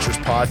Outdoor Adventures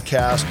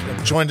podcast.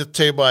 I'm joined at the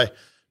table by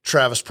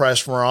Travis Price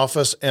from our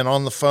office, and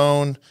on the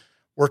phone,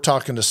 we're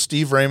talking to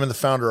Steve Raymond, the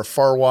founder of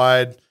Far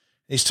Wide.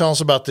 He's telling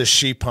us about this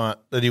sheep hunt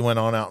that he went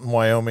on out in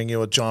Wyoming, you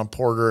know, with John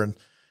Porter. And,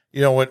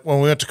 you know, when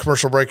we went to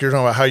commercial break, you're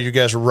talking about how you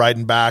guys were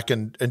riding back,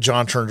 and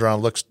John turns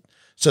around,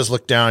 says,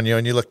 look down, you know,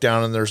 and you look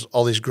down and there's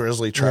all these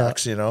grizzly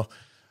tracks, you know.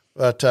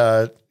 But,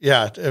 I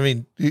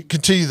mean, you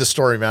continue the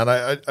story, man.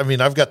 I mean,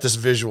 I've got this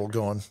visual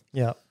going.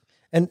 Yeah.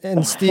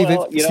 And Steve,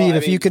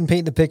 if you can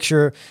paint the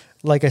picture,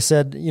 like I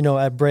said, you know,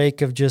 at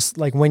break of just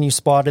like when you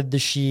spotted the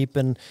sheep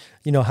and,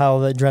 you know, how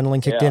the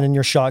adrenaline kicked in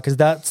your shot, because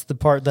that's the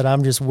part that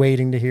I'm just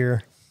waiting to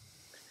hear.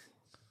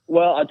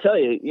 Well, I'll tell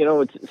you, you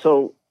know,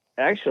 so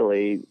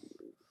actually,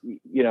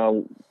 you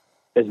know,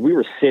 as we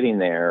were sitting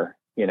there,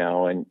 you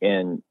know, and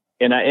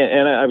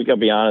I gotta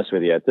be honest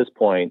with you, at this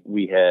point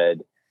we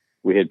had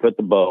put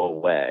the bow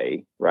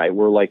away, right?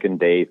 We're like in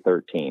day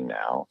 13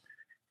 now.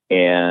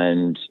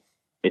 And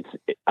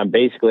I'm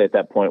basically at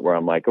that point where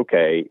I'm like,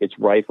 okay, it's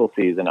rifle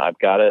season. I've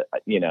got to,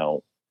 you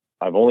know,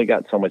 I've only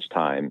got so much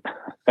time.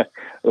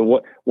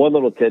 One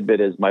little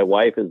tidbit is my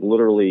wife is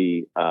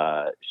literally,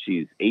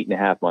 she's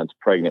 8.5 months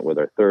pregnant with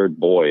her third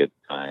boy at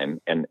the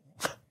time.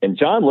 And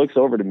John looks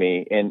over to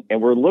me and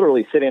we're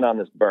literally sitting on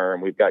this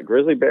berm. We've got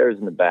grizzly bears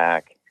in the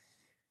back.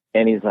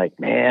 And he's like,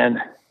 man,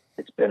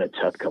 it's been a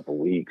tough couple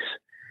weeks.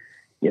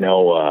 You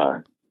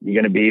know, you're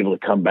going to be able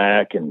to come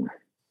back and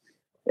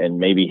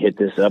maybe hit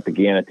this up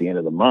again at the end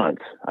of the month.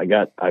 I've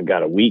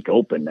got a week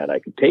open that I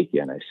could take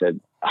you. And I said,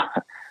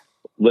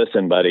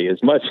 listen, buddy,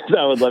 as much as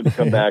I would love to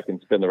come back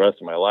and spend the rest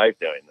of my life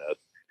doing this,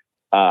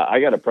 I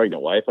got a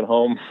pregnant wife at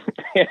home.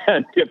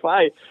 And if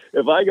I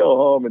go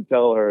home and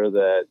tell her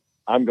that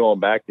I'm going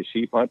back to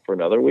sheep hunt for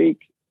another week,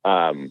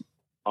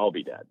 I'll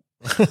be dead,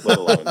 let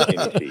alone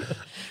any sheep.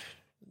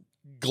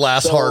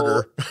 Glass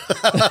harder.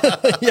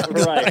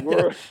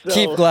 Right.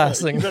 Keep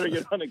glassing. You better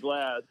get on the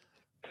glass.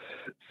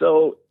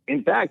 So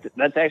in fact,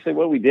 that's actually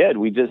what we did.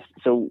 We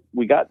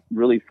got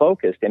really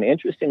focused. And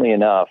interestingly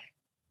enough,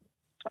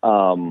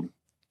 I'm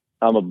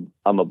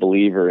a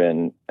believer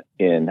in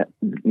the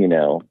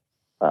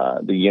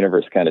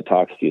universe kind of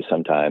talks to you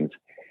sometimes.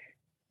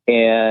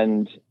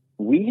 And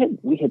we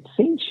had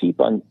seen sheep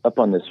up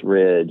on this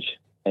ridge,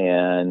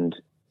 and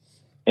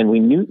we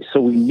knew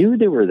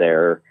they were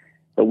there,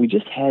 but we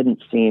just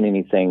hadn't seen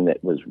anything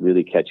that was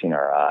really catching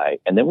our eye.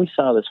 And then we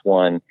saw this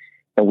one,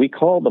 and we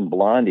called him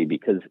Blondie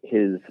because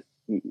he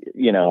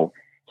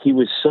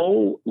was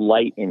so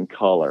light in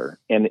color.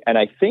 And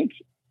I think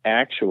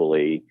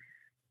actually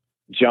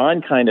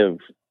John kind of,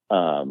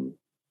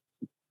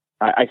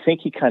 I think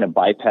he kind of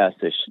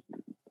bypassed this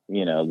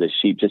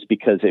sheep just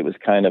because it was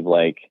kind of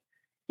like,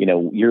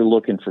 you're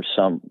looking for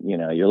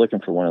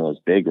one of those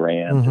big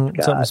rams. Mm-hmm.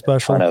 Got something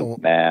special, a ton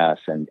of mass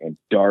and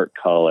dark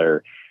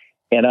color.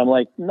 And I'm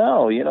like,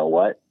 no, you know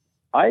what?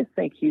 I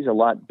think he's a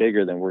lot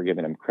bigger than we're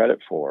giving him credit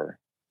for.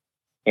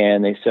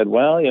 And they said,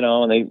 well,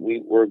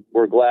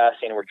 we're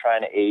glassing, we're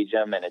trying to age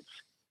him, and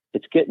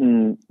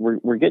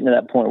we're getting to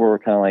that point where we're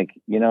kind of like,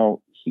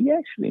 he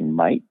actually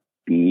might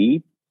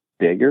be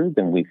bigger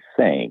than we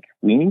think.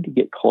 We need to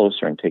get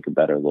closer and take a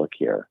better look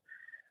here.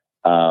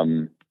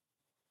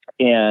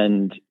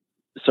 And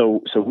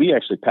so we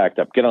actually packed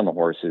up, get on the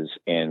horses,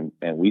 and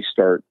we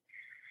start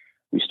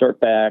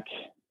back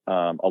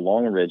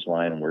along a ridge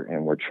line, and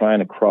we're trying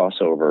to cross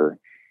over,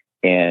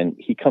 and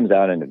he comes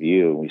out into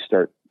view, and we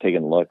start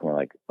taking a look, and we're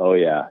like, oh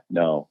yeah,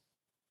 no,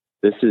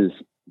 this is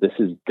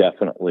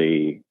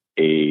definitely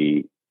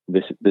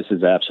this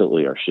is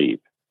absolutely our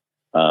sheep.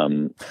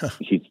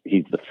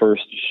 He's the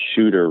first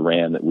shooter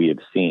ram that we have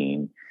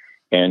seen,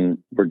 and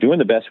we're doing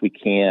the best we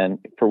can.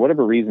 For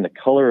whatever reason, the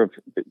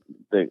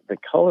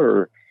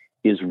color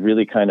is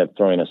really kind of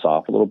throwing us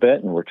off a little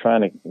bit, and we're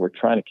trying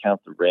to count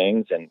the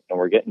rings, and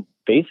we're getting,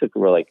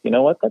 basically we're like, you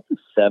know what, that's a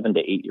 7 to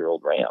 8 year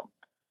old ram,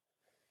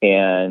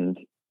 and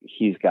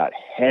he's got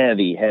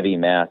heavy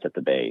mass at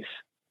the base.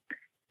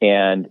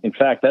 And in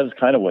fact, that was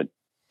kind of what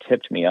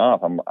tipped me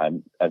off. I'm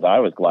as I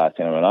was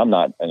glassing him, and I'm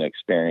not an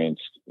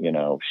experienced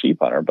sheep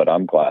hunter, but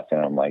I'm glassing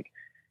him, I'm like,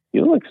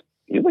 he looks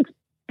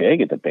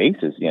big at the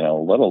bases,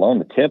 let alone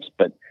the tips,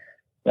 but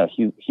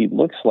he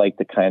looks like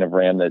the kind of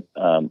ram that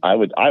I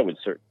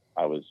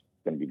was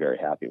going to be very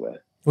happy with.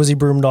 Was he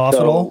broomed off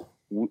at all?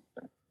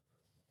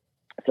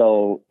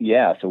 So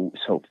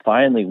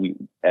finally,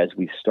 as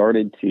we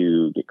started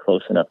to get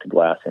close enough to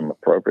glass him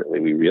appropriately,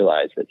 we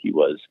realized that he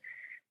was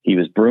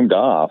broomed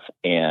off,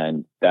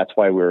 and that's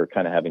why we were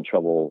kind of having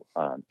trouble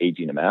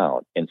aging him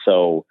out. And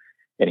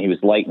he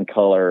was light in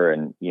color,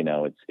 and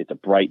it's a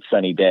bright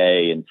sunny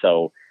day, and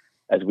so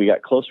as we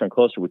got closer and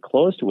closer, we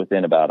closed to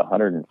within about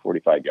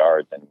 145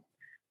 yards, and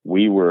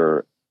we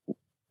were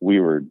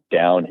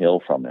downhill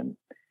from him,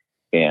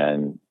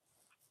 and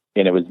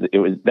it was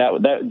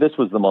this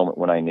was the moment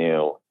when I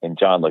knew. And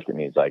John looked at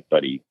me, he's like,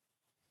 buddy,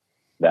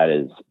 that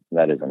is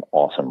an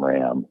awesome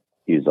ram.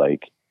 He's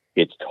like,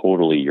 it's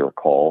totally your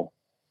call,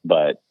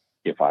 but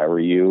if I were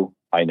you,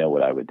 I know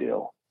what I would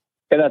do.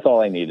 And that's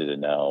all I needed to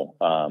know.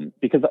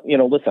 Because,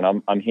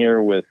 listen, I'm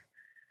here with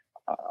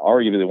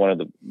arguably one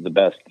of the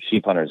best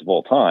sheep hunters of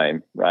all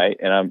time. Right.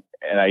 And I'm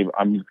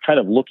kind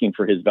of looking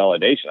for his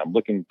validation. I'm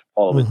looking to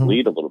follow his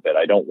lead a little bit.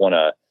 I don't want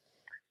to,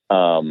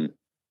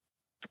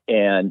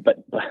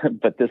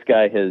 but this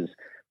guy has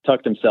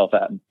tucked himself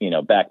out,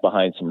 back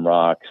behind some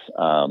rocks.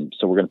 So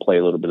we're going to play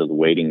a little bit of the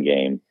waiting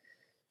game,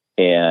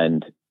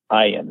 and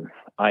I am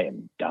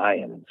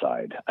dying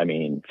inside. I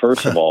mean,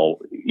 first of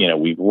all,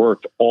 we've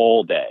worked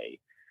all day.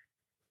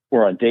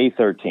 We're on day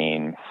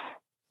 13.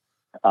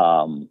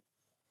 I'm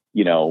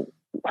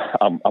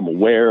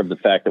aware of the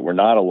fact that we're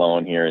not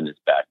alone here in this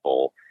back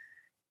bowl,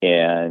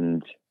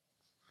 and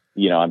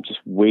I'm just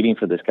waiting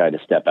for this guy to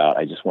step out.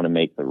 I just want to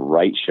make the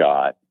right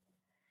shot.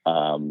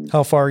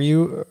 How far are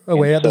you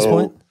away at this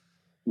point?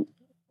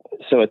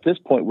 So at this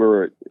point,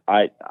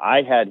 I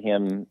had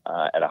him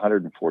at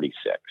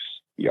 146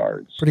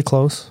 yards. Pretty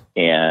close.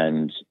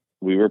 And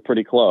we were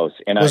pretty close.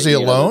 And was he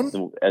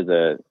alone?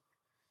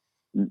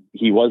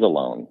 He was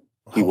alone.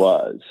 He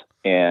was.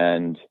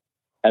 And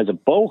as a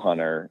bow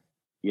hunter,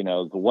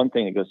 the one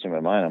thing that goes through my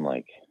mind, I'm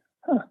like,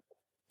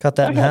 cut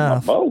that in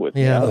half. My bow with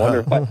me. I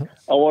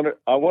wonder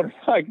if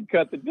I can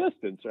cut the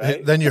distance,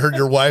 right? Then you heard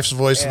your wife's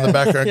voice in the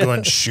background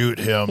going, shoot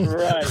him.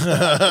 Right.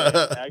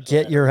 Actually,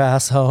 get your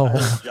ass home.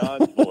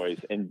 John's voice.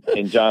 And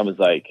John was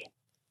like,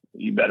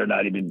 you better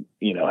not even,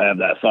 have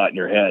that thought in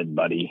your head,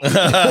 buddy.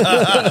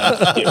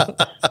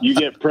 You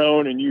get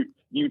prone and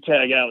you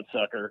tag out,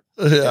 sucker.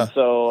 Yeah.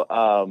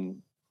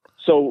 And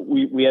so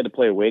we had to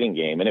play a waiting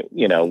game, and it,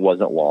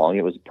 wasn't long.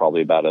 It was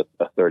probably about a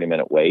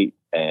 30-minute wait.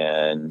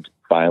 And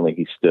finally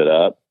he stood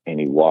up and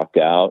he walked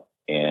out,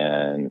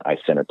 and I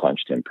center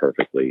punched him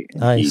perfectly.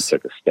 Nice. He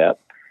took a step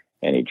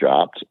and he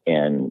dropped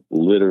and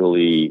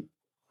literally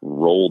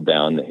rolled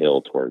down the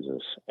hill towards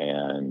us.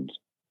 And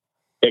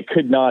it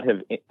could not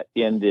have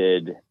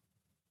ended.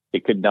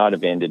 It could not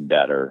have ended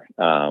better.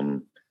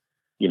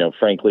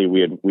 Frankly,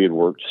 we had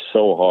worked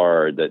so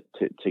hard that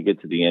to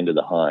get to the end of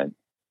the hunt.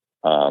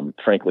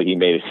 Frankly, he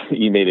made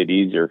it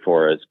easier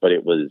for us, but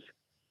it was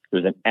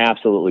an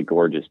absolutely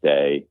gorgeous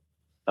day.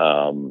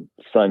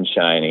 sun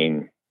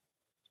shining,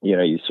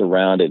 you're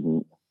surrounded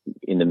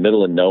in the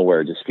middle of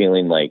nowhere, just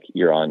feeling like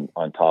you're on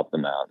top of the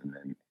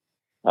mountain.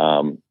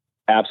 And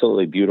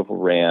absolutely beautiful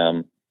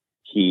ram.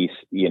 He's,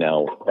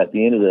 at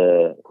the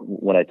end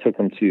when I took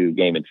him to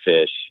Game and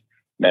Fish,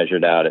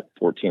 measured out at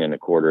 14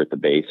 1/4 at the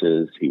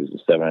bases. He was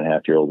a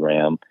 7.5-year-old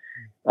ram.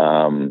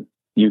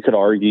 You could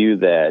argue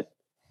that,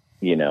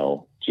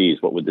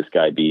 geez, what would this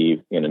guy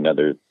be in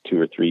another 2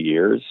 or 3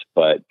 years?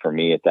 But for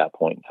me at that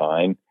point in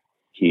time,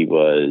 he's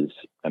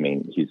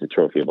a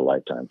trophy of a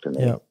lifetime for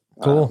me. Yeah.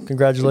 Cool.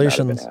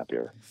 Congratulations.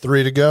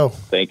 3 to go.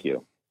 Thank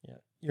you. Yeah.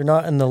 You're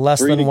not in the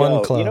less than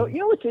one club. You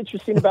know what's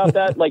interesting about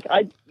that? Like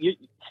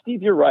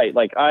Steve, you're right.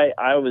 Like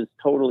I was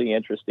totally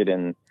interested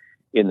in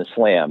the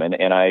slam,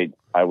 and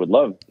I would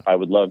love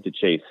to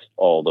chase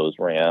all those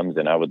rams,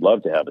 and I would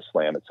love to have a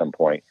slam at some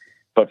point.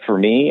 But for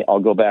me, I'll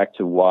go back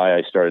to why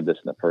I started this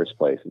in the first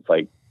place. It's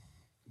like,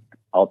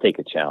 I'll take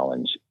a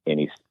challenge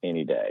any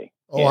day.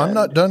 Oh, I'm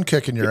not done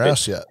kicking your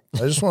ass yet. I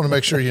just want to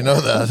make sure you know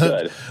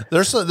that.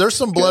 There's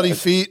some bloody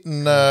feet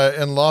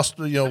and lost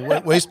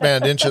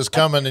waistband inches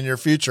coming in your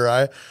future.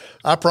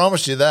 I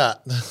promise you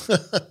that.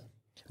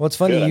 Well, it's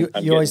funny.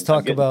 You always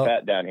talk about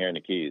fat down here in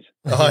the Keys.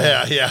 Oh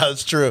yeah,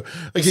 that's true.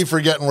 I keep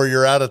forgetting where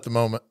you're at the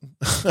moment.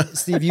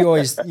 Steve, you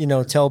always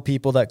tell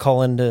people that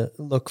call in to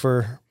look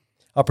for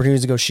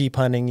opportunities to go sheep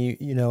hunting.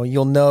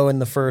 You'll know in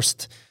the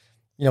first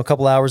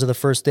couple hours of the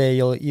first day,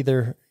 you'll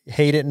either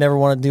hate it and never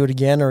want to do it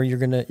again, or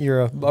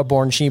you're a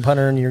born sheep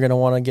hunter and you're gonna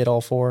want to get all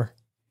four.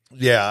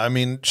 Yeah, I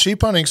mean,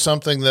 sheep hunting's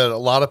something that a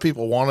lot of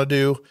people want to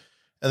do,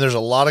 and there's a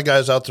lot of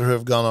guys out there who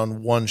have gone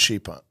on one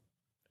sheep hunt.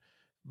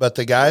 But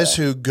the guys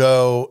who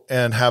go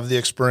and have the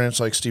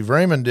experience like Steve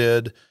Raymond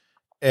did,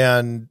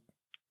 and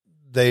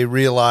they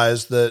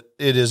realize that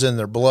it is in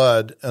their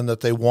blood and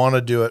that they want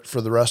to do it for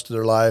the rest of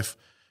their life.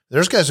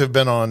 There's guys who've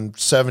been on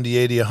 70,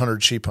 80,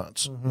 100 sheep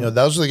hunts. Mm-hmm.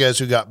 Those are the guys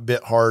who got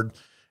bit hard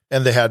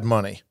and they had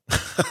money.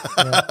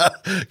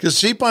 Because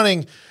sheep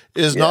hunting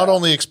is not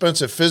only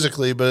expensive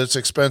physically, but it's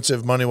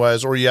expensive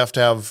money-wise, or you have to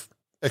have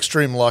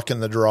extreme luck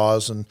in the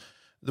draws, and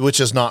which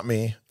is not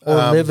me. Or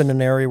live in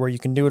an area where you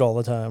can do it all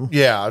the time.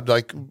 Yeah,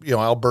 like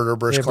Alberta,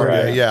 British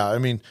Columbia. Right. Yeah, I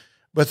mean,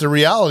 but the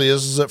reality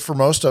is that for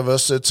most of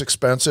us, it's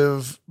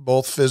expensive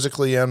both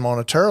physically and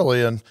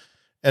monetarily,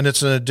 and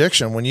it's an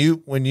addiction. When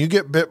you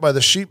get bit by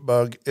the sheep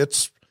bug,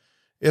 it's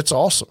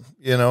awesome,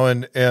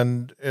 and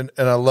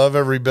I love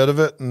every bit of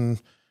it,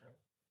 and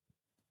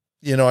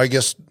I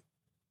guess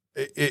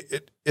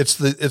it's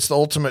the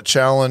ultimate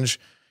challenge.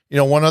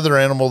 One other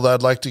animal that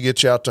I'd like to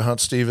get you out to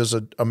hunt, Steve, is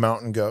a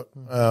mountain goat.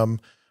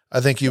 I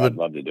think you would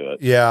love to do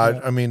it.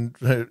 Yeah, I mean,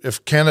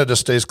 if Canada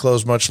stays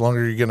closed much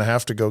longer, you're going to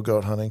have to go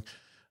goat hunting,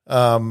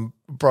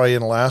 probably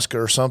in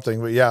Alaska or something.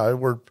 But yeah,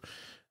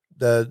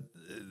 there's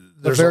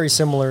very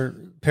similar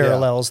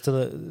parallels to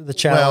the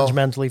challenge,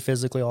 mentally,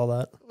 physically, all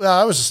that. Well,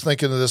 I was just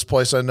thinking of this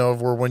place I know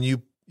of where when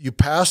you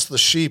pass the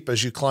sheep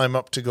as you climb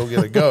up to go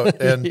get a goat,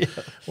 and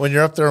when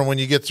you're up there and when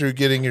you get through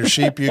getting your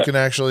sheep, you can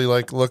actually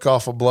like look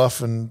off a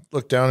bluff and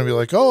look down and be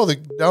like, oh,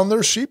 down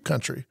there's sheep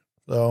country.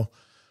 So.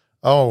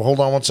 Oh, hold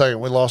on one second.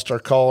 We lost our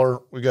caller.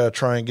 We got to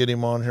try and get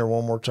him on here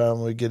one more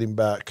time. We get him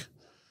back.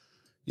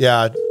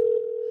 Yeah,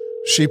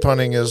 sheep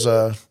hunting is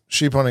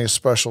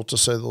special to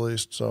say the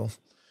least. So,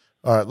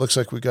 all right, looks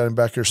like we got him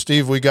back here.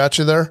 Steve, we got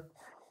you there.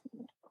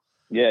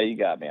 Yeah, you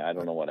got me. I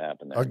don't know what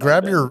happened there.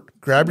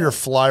 Grab your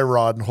fly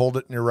rod and hold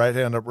it in your right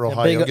hand up real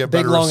high. You'll get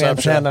better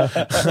reception.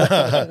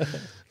 Antenna.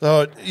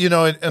 So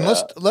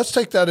let's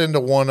take that into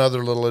one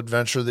other little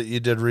adventure that you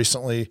did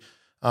recently.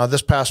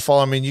 This past fall,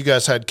 I mean, you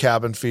guys had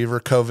cabin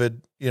fever,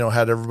 COVID,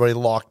 had everybody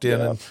locked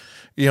in, and,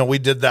 we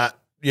did that,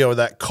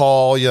 that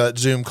call, that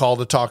Zoom call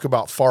to talk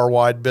about far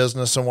wide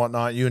business and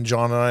whatnot, you and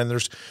John and I, and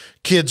there's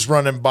kids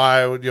running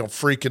by,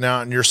 freaking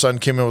out. And your son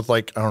came in with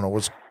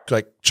was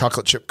like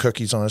chocolate chip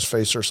cookies on his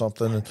face or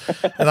something.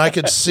 And I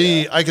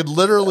could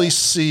literally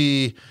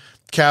see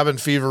cabin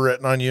fever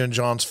written on you and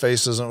John's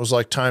faces. And it was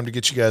like time to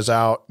get you guys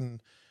out.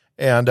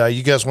 And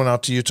you guys went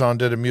out to Utah and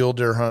did a mule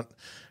deer hunt.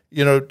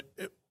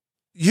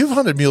 You've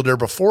hunted mule deer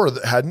before,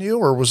 hadn't you?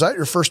 Or was that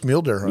your first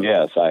mule deer hunt?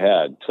 Yes, I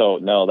had. So,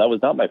 no, that was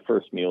not my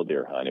first mule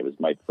deer hunt. It was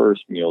my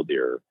first mule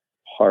deer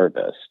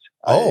harvest.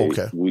 Oh,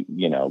 okay.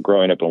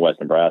 Growing up in West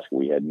Nebraska,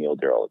 we had mule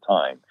deer all the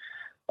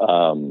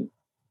time.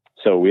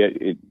 So we had,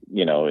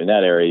 in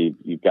that area,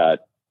 you've got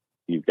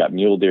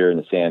mule deer in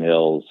the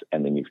sandhills,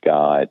 and then you've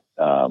got,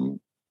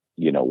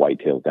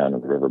 whitetails down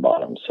in the river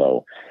bottom.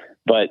 So,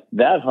 but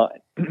that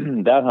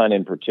hunt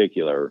in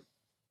particular,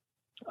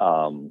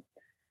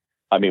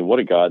 I mean, what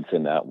a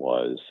godsend that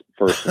was,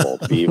 first of all,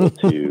 to be able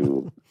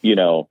to,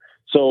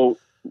 so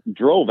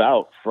drove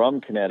out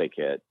from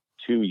Connecticut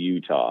to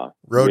Utah.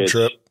 Road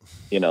trip.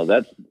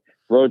 That's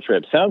road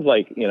trip. Sounds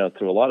like,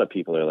 to a lot of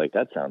people, they're like,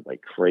 that sounds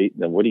like crazy.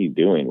 Then what are you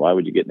doing? Why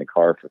would you get in the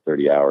car for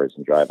 30 hours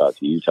and drive out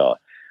to Utah?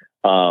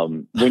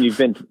 When you've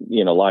been,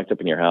 locked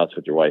up in your house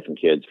with your wife and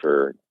kids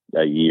for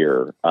a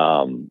year,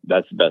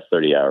 that's the best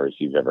 30 hours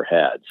you've ever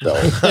had. So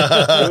it was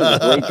a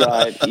great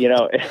drive,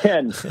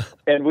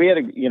 and we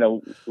had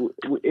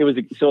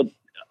so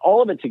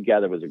all of it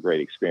together was a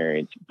great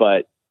experience.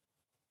 But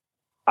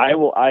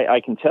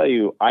I can tell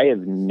you, I have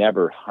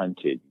never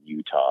hunted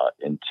Utah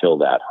until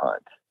that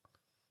hunt.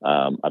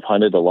 I've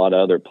hunted a lot of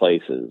other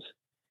places,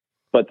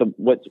 but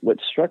what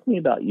struck me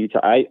about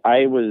Utah,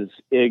 I was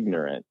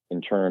ignorant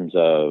in terms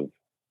of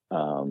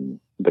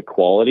the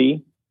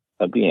quality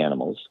of the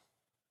animals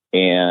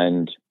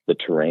and the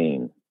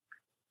terrain.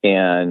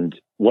 And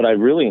what I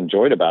really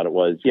enjoyed about it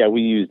was,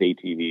 we used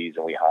ATVs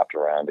and we hopped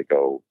around to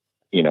go,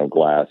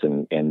 glass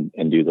and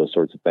do those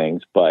sorts of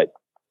things. But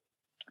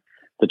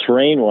the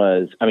terrain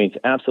was, it's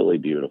absolutely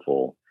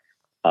beautiful.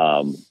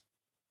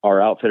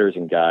 Our outfitters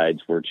and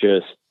guides were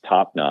just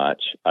top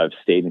notch. I've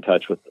stayed in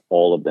touch with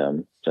all of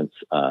them since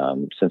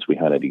we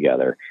hunted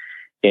together.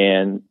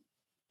 And,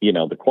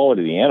 the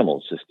quality of the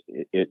animals,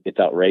 it's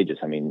outrageous.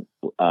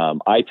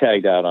 I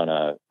tagged out on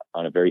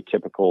a very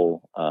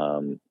typical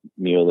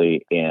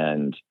muley,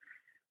 and,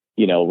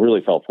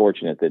 really felt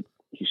fortunate that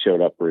he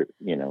showed up,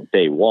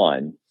 day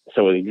one.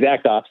 So the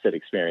exact opposite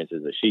experience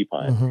as a sheep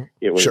hunt. Mm-hmm.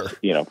 It was,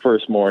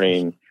 first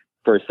morning,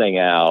 first thing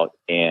out,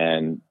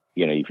 and,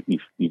 you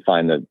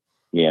find the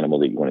animal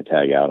that you want to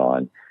tag out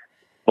on.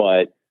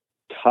 But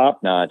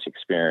top-notch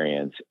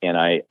experience. And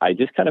I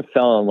just kind of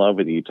fell in love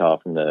with Utah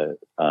from the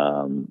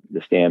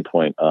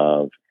standpoint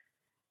of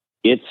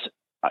it's,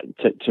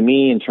 to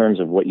me, in terms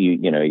of what you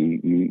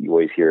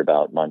always hear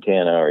about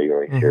Montana, or you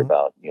always mm-hmm. hear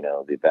about,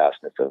 the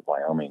vastness of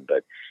Wyoming,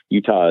 but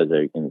Utah is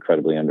an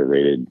incredibly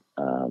underrated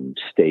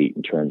state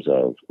in terms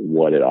of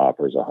what it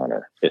offers a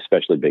hunter,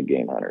 especially big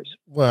game hunters.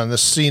 Well, and the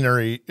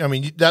scenery,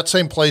 that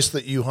same place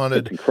that you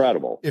hunted, it's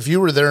incredible. If you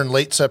were there in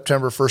late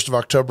September, 1st of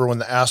October, when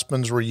the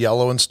aspens were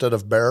yellow instead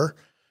of bare,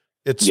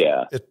 it's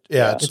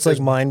like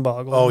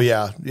mind-boggling. Oh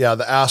yeah.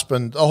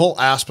 The whole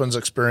aspens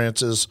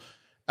experience is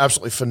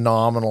absolutely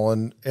phenomenal.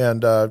 And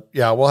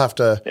we'll have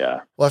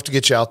to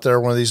get you out there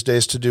one of these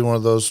days to do one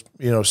of those,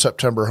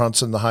 September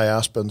hunts in the high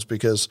aspens,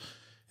 because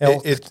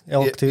elk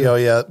too.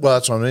 Well,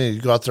 that's what I mean.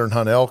 You go out there and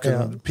hunt elk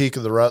and the peak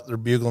of the rut, they're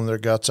bugling their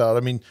guts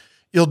out.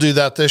 You'll do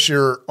that this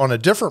year on a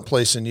different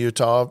place in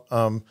Utah.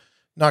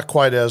 Not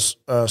quite as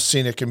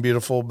scenic and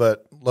beautiful,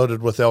 but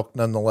loaded with elk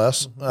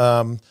nonetheless.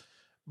 Mm-hmm.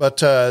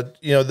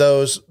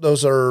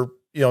 Those are,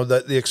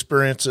 the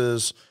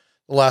experiences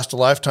last a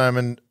lifetime.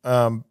 And,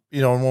 and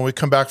when we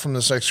come back from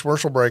this next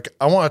commercial break,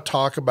 I want to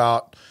talk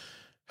about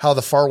how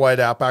the Far Wide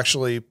app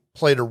actually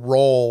played a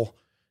role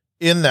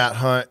in that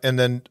hunt. And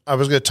then I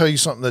was going to tell you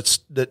something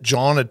that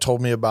John had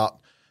told me about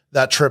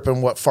that trip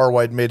and what Far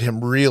Wide made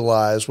him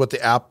realize, what the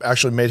app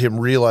actually made him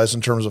realize in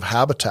terms of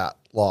habitat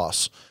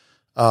loss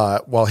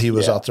while he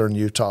was out there in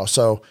Utah.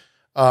 So,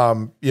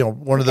 one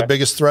of the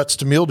biggest threats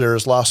to mule deer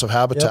is loss of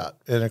habitat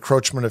and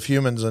encroachment of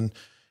humans. And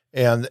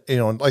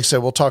like I said,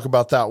 we'll talk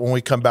about that when we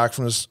come back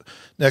from this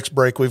next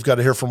break. We've got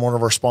to hear from one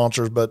of our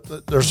sponsors,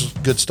 but there's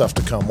good stuff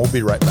to come. We'll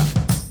be right back.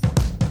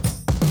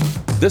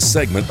 This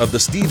segment of the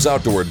Steve's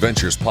Outdoor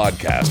Adventures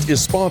podcast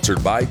is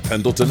sponsored by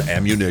Pendleton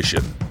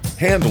Ammunition.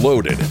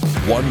 Hand-loaded,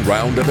 one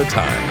round at a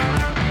time.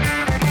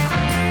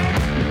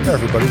 Hey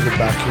everybody, we're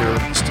back here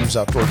at the Steve's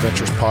Outdoor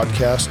Adventures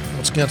podcast.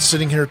 Once again,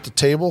 sitting here at the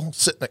table,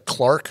 sitting at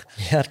Clark.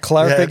 Yeah,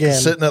 Clark again.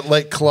 Sitting at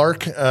Lake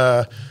Clark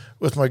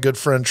with my good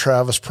friend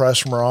Travis Price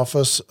from our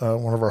office,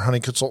 one of our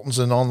hunting consultants.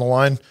 And on the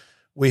line,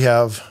 we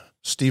have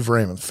Steve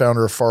Raymond,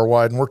 founder of Far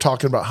Wide, and we're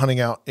talking about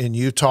hunting out in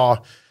Utah.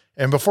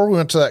 And before we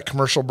went to that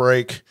commercial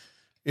break,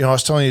 I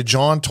was telling you,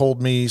 John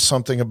told me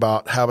something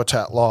about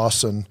habitat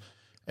loss and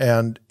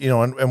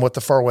what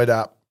the Far Wide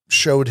app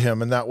showed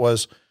him. And that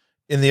was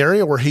in the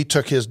area where he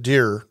took his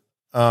deer,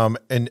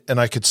 and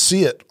I could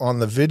see it on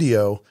the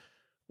video,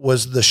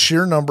 was the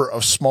sheer number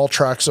of small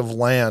tracts of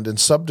land and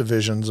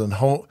subdivisions and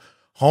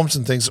homes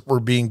and things that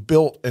were being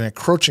built and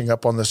encroaching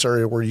up on this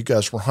area where you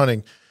guys were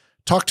hunting.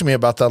 Talk to me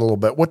about that a little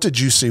bit. What did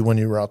you see when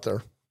you were out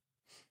there?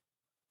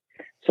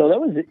 So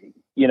that was,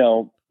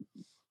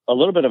 a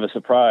little bit of a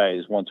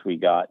surprise once we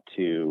got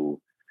to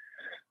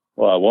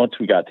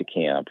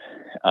camp.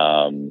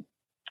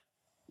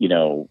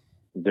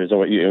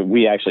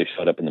 We actually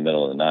showed up in the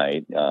middle of the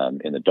night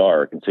in the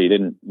dark, and so we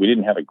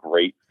didn't have a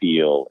great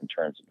feel in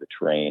terms of the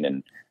terrain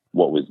and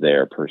what was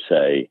there per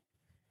se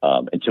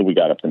until we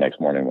got up the next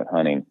morning with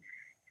hunting.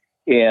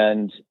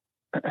 And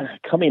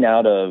coming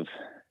out of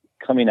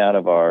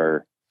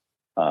our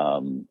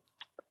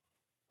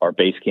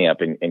base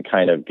camp and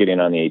kind of getting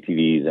on the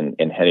ATVs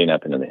and heading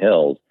up into the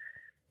hills,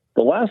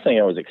 the last thing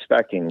I was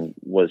expecting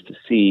was to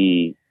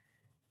see,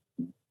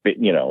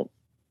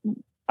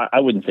 I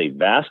wouldn't say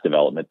vast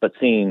development, but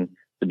seeing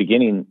the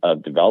beginning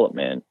of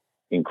development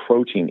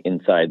encroaching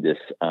inside this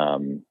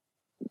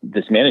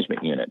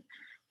management unit.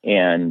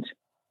 And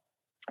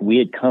we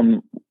had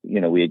come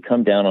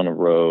down on a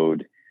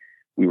road.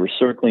 We were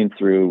circling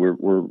through.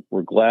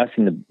 We're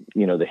glassing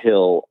the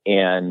hill,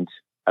 and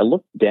I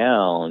looked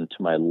down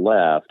to my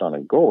left on a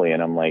gully,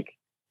 and I'm like,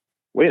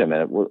 wait a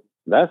minute,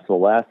 that's the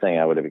last thing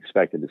I would have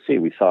expected to see.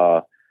 We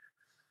saw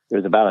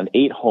there's about an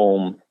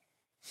 8-home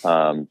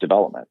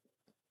development,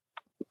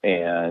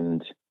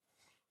 and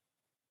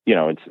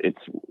it's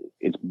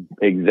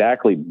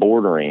exactly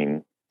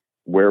bordering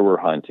where we're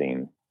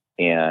hunting.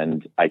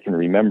 And I can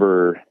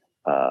remember,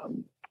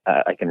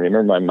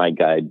 my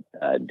guide,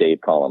 Dave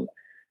Collum,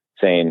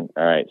 saying,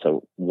 all right,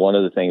 so one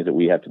of the things that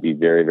we have to be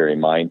very, very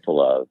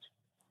mindful of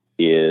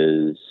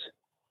is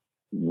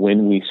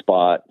when we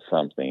spot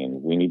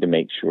something, we need to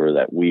make sure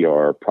that we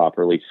are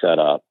properly set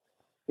up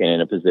and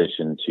in a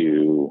position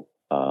to,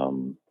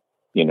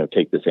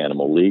 take this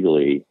animal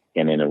legally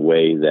and in a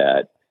way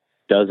that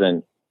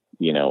doesn't,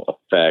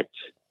 affect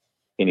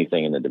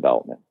anything in the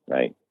development.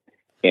 Right.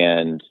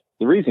 And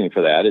the reasoning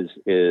for that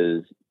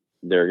is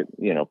there,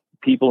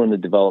 people in the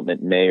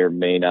development may or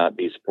may not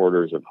be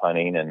supporters of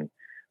hunting. And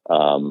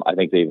I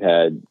think they've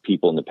had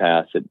people in the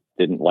past that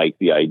didn't like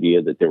the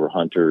idea that there were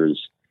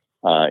hunters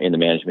in the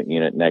management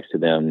unit next to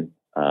them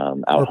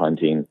out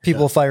hunting.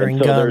 People firing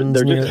so guns.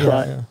 They're just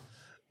trying.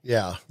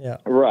 Yeah.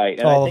 Right.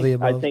 And all of the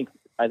above.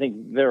 I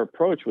think their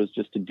approach was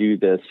just to do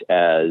this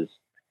as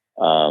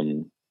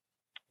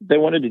they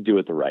wanted to do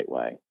it the right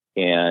way.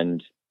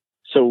 And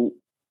so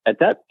at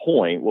that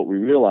point, what we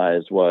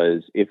realized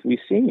was if we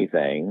see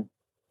anything,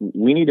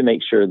 we need to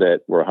make sure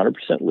that we're 100%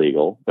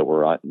 legal, that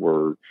we're not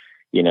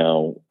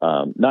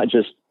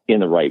just in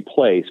the right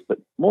place, but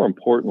more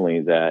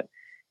importantly, that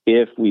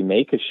if we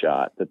make a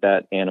shot,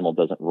 that animal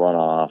doesn't run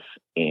off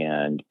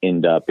and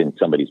end up in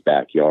somebody's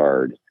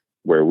backyard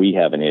where we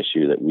have an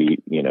issue that we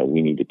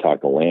need to talk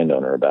to the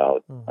landowner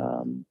about.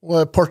 Well,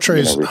 it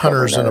portrays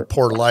hunters in a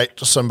poor light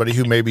to somebody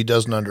who maybe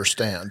doesn't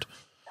understand.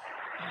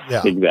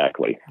 Yeah,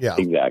 exactly. Yeah,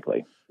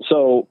 exactly.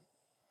 So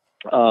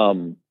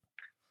it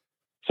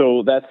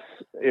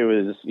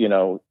was,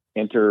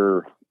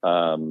 enter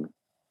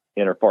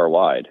far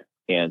wide.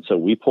 And so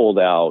we pulled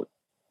out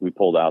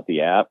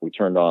the app, we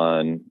turned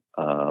on,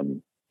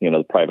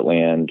 the private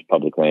land,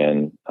 public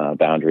land,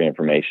 boundary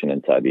information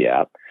inside the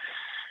app,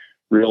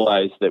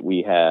 realized that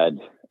we had,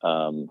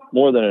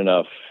 more than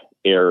enough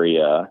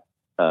area,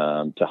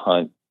 to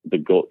hunt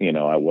the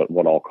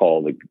what I'll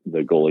call the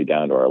goalie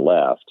down to our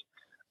left.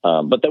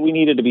 But that we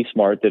needed to be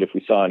smart, that if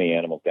we saw any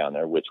animals down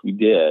there, which we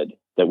did,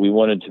 that we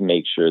wanted to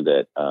make sure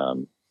that,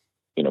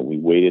 we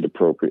waited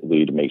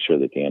appropriately to make sure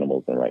that the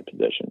animal's in the right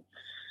position.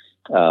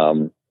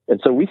 And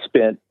so we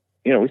spent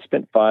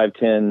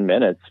 5-10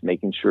 minutes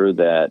making sure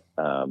that,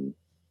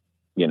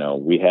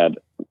 we had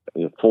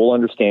a full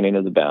understanding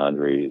of the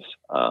boundaries,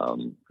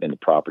 and the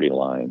property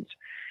lines.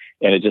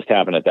 And it just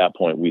happened at that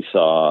point, we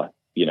saw,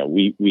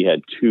 we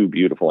had two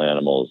beautiful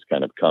animals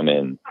kind of come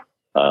in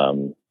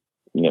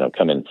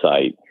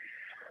sight.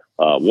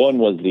 One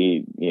was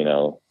the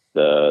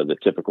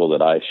typical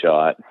that I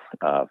shot,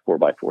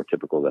 4x4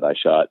 typical that I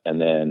shot, and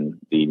then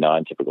the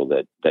non-typical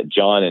that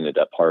John ended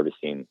up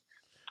harvesting.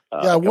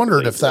 I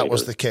wondered if that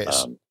was the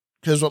case.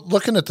 Because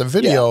looking at the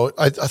video,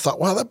 I thought,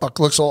 wow, that buck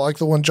looks a lot like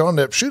the one John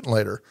ended up shooting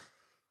later.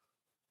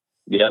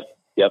 Yep.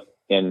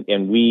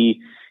 And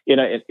we,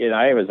 and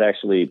I was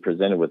actually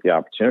presented with the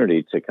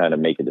opportunity to kind of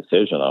make a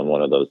decision on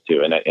one of those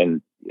two. And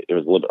it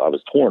was I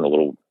was torn a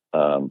little,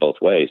 both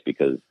ways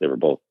because they're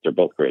both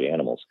great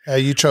animals.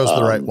 You chose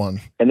the right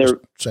one. And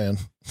they're saying,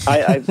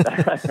 I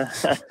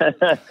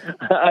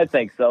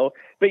think so.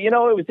 But it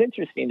was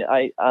interesting.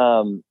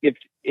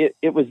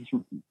 It was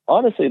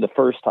honestly the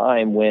first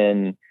time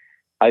when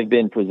I've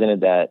been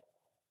presented that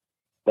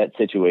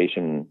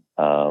situation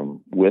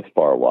with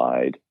Far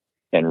Wide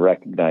and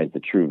recognized the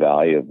true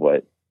value of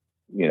what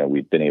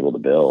we've been able to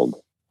build,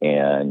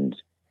 and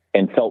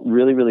felt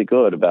really, really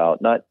good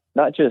about not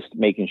just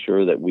making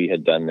sure that we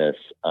had done this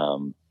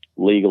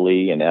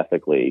legally and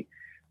ethically,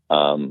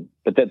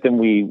 but that then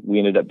we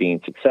ended up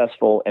being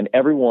successful, and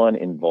everyone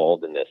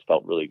involved in this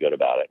felt really good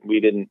about it. We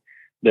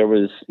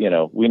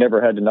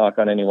never had to knock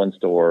on anyone's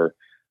door.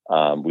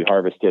 We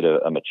harvested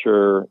a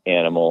mature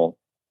animal.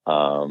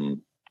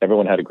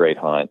 Everyone had a great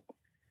hunt,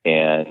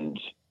 and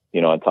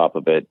on top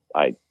of it,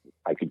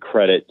 I could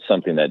credit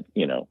something that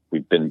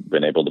we've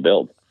been able to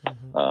build.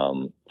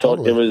 So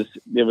totally.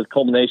 It was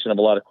culmination of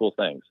a lot of cool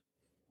things.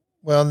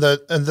 Well,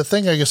 and the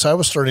thing I guess I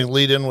was starting to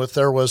lead in with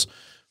there was,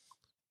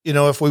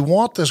 if we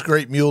want this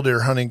great mule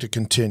deer hunting to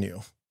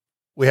continue,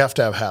 we have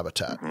to have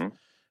habitat. Mm-hmm.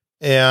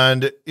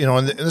 And,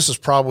 and this is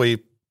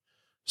probably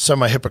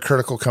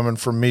semi-hypocritical coming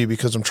from me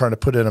because I'm trying to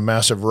put in a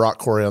massive rock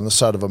quarry on the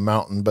side of a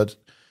mountain. But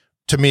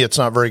to me, it's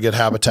not very good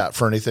habitat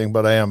for anything,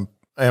 but I am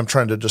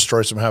trying to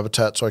destroy some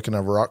habitat so I can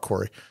have a rock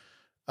quarry.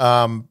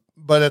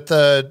 But at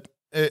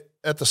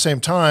the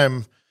same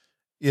time,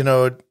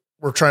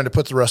 we're trying to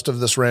put the rest of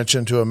this ranch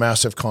into a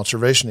massive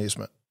conservation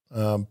easement.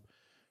 We're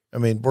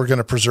going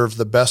to preserve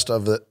the best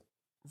of it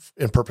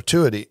in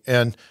perpetuity.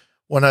 And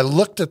when I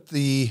looked at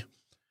the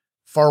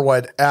Far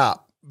Wide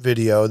app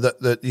video,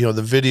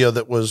 the video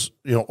that was,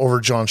 over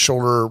John's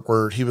shoulder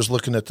where he was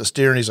looking at this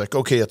deer and he's like,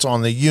 okay, it's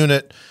on the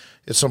unit.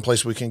 It's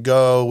someplace we can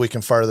go. We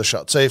can fire the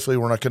shot safely.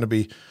 We're not going to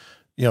be,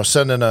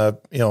 sending a,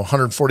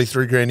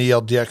 143 grain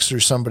ELDX through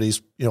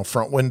somebody's,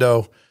 front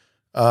window.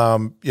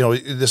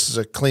 This is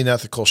a clean,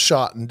 ethical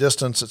shot and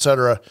distance, et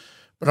cetera.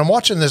 But I'm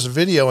watching this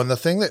video, and the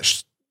thing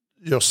that,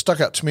 stuck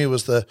out to me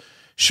was the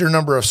sheer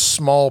number of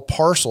small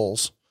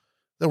parcels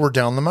that were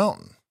down the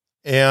mountain.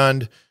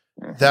 And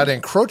that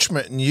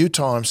encroachment in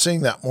Utah, I'm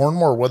seeing that more and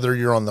more, whether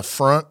you're on the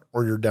front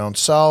or you're down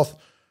south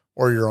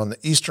or you're on the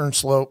eastern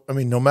slope. I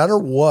mean, no matter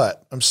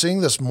what, I'm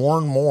seeing this more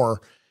and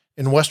more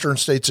in Western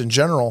states in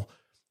general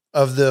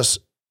of this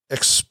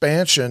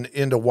expansion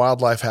into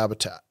wildlife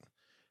habitat.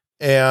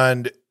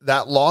 And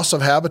that loss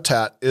of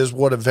habitat is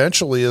what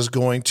eventually is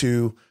going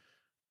to,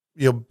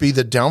 be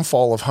the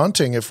downfall of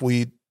hunting if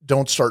we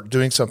don't start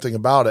doing something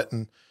about it.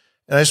 And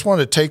I just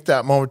wanted to take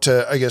that moment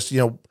to, I guess,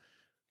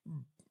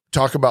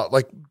 talk about,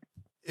 like,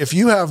 if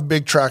you have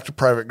big tract of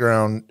private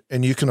ground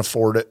and you can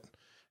afford it,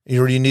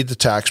 you need the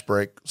tax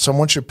break,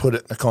 someone should put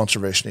it in a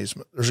conservation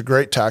easement. There's a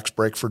great tax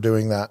break for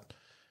doing that.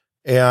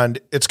 And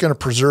it's going to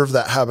preserve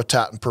that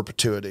habitat in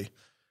perpetuity,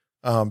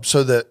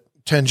 so that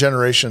 10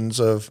 generations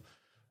of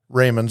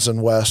Raymonds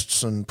and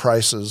Wests and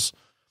Prices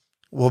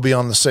will be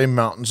on the same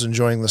mountains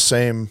enjoying the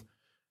same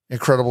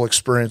incredible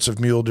experience of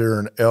mule deer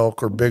and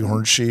elk or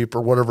bighorn sheep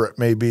or whatever it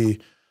may be.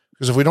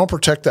 Because if we don't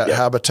protect that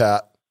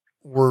habitat,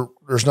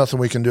 there's nothing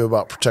we can do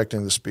about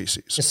protecting the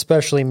species,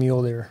 especially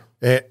mule deer.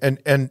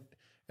 And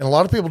a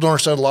lot of people don't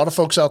understand. A lot of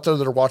folks out there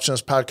that are watching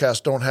this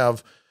podcast don't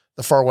have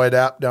the Far Wide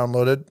app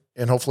downloaded,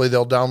 and hopefully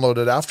they'll download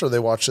it after they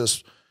watch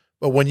this.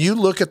 But when you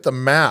look at the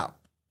map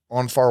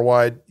on Far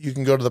Wide, you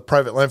can go to the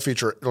private land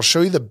feature. It'll show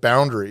you the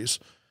boundaries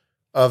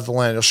of the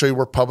land. It'll show you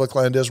where public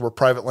land is, where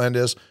private land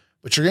is,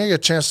 but you're going to get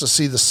a chance to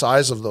see the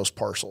size of those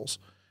parcels.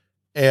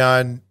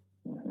 And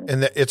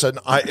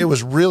it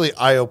was really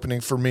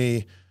eye-opening for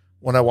me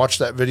when I watched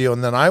that video.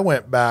 And then I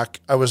went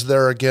back, I was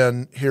there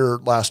again here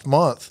last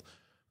month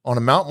on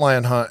a mountain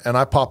lion hunt, and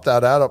I popped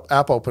that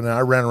app open and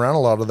I ran around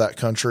a lot of that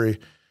country,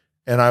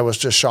 and I was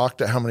just shocked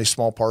at how many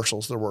small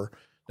parcels there were.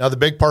 Now the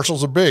big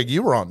parcels are big.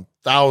 You were on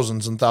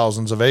thousands and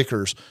thousands of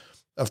acres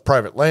of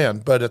private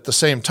land, but at the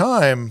same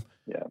time,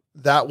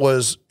 that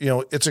was,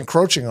 it's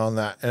encroaching on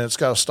that, and it's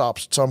got to stop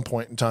at some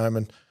point in time.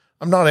 And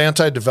I'm not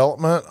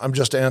anti-development. I'm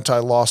just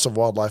anti-loss of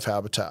wildlife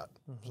habitat.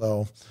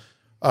 So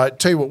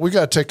tell you what, we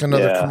got to take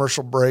another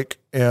commercial break.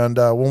 And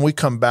when we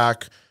come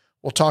back,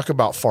 we'll talk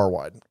about Far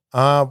Wide.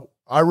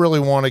 I really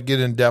want to get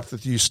in depth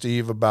with you,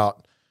 Steve,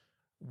 about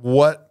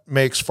what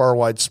makes Far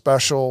Wide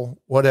special,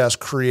 what has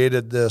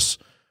created this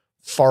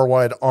Far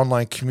Wide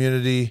online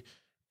community.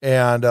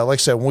 And like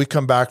I said, when we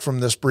come back from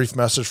this brief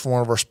message from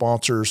one of our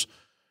sponsors,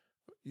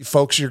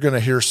 folks, you're going to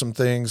hear some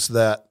things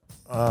that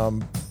are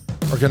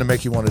going to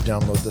make you want to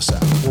download this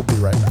app. We'll be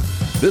right back.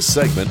 This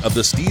segment of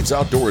the Steve's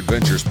Outdoor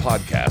Adventures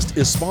podcast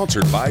is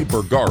sponsored by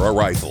Bergara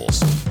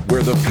Rifles,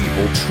 where the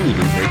people truly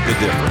make the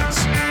difference.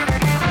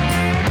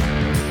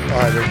 All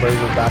right, everybody,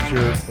 we're back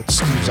here with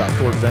Steve's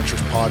Outdoor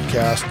Adventures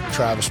podcast.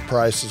 Travis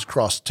Price is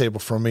across the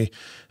table from me.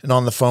 And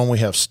on the phone, we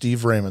have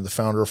Steve Raymond, the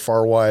founder of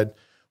Far Wide.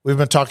 We've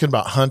been talking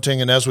about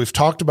hunting. And as we've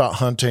talked about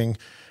hunting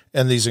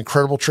and these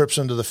incredible trips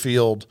into the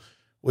field,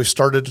 we've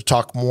started to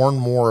talk more and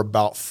more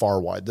about Far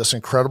Wide, this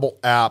incredible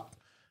app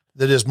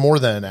that is more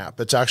than an app.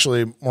 It's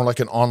actually more like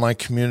an online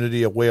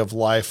community, a way of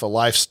life, a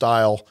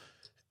lifestyle.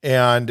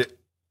 And,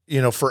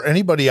 for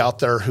anybody out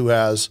there who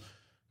has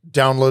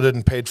downloaded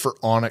and paid for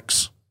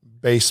Onyx,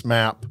 Base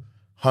Map,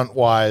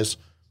 HuntWise,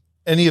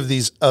 any of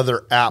these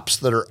other apps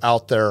that are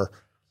out there,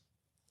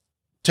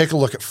 take a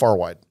look at Far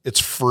Wide.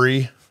 It's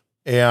free.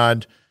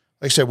 And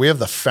like I said, we have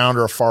the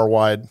founder of Far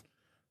Wide,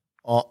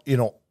 on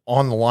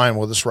the line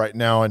with us right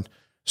now. And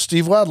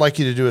Steve, what I'd like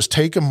you to do is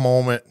take a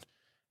moment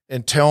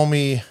and tell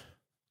me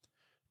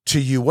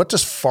to you, what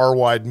does Far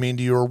Wide mean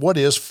to you, or what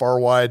is Far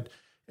Wide,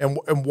 and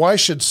why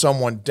should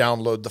someone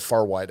download the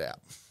Far Wide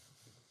app?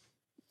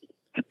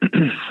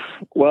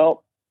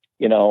 Well,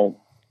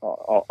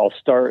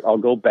 I'll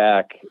go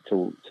back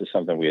to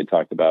something we had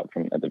talked about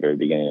from at the very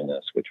beginning of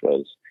this, which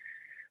was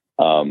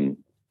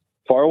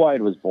Far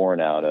Wide was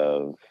born out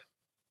of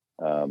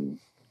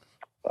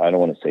I don't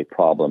want to say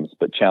problems,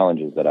 but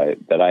challenges that I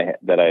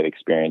had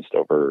experienced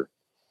over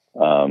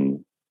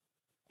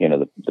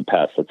the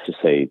past, let's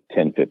just say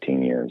 10,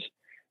 15 years.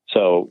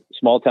 So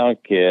small town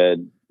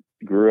kid,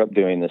 grew up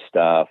doing this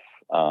stuff,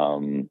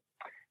 kind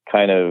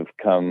of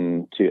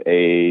come to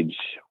age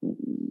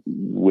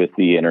with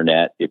the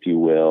internet, if you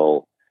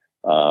will,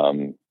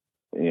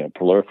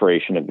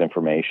 proliferation of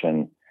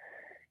information,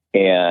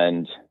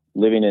 and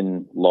living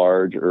in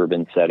large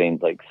urban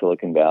settings like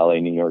Silicon Valley,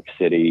 New York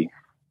City.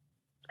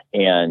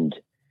 And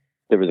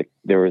there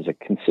was a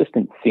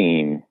consistent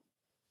theme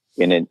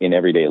in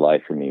everyday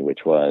life for me, which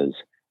was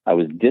I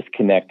was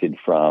disconnected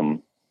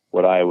from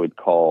what I would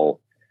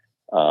call,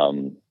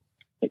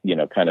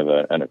 kind of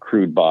an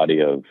accrued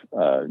body of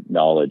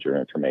knowledge or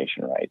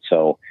information, right?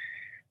 So,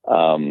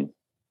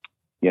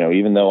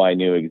 even though I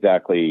knew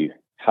exactly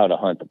how to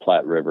hunt the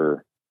Platte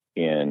River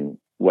in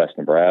West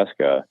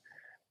Nebraska,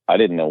 I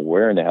didn't know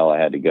where in the hell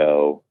I had to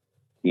go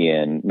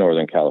in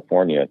Northern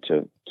California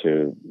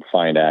to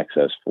find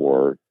access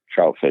for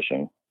trout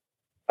fishing.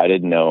 I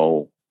didn't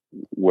know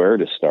where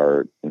to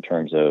start in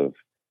terms of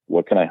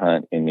what can I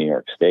hunt in New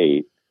York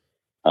State.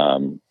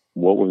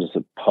 What was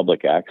the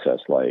public access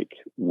like?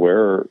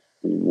 Where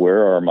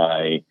are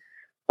my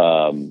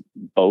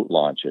boat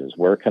launches?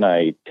 Where can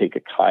I take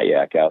a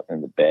kayak out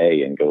in the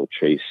bay and go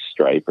chase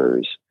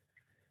stripers?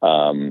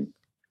 And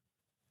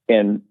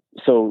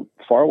so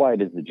Far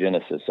Wide is the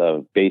genesis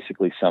of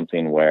basically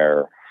something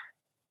where,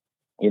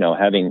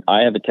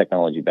 I have a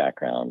technology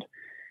background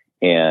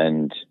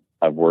and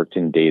I've worked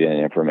in data and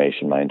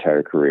information my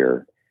entire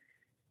career.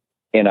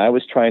 And I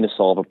was trying to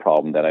solve a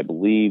problem that I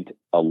believed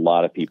a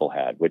lot of people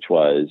had, which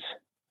was,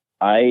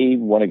 I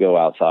want to go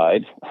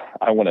outside.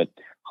 I want to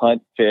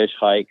hunt, fish,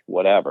 hike,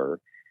 whatever.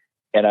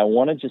 And I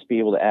want to just be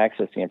able to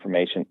access the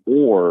information,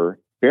 or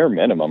bare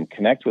minimum,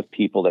 connect with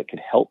people that could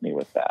help me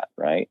with that.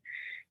 Right.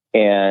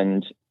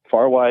 And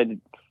Far Wide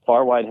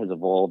has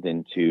evolved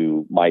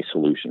into my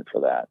solution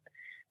for that.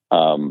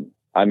 I'm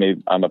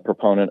a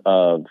proponent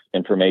of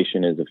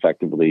information is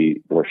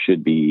effectively, or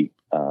should be,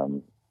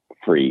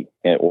 free,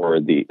 or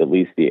at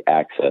least the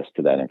access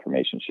to that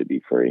information should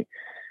be free.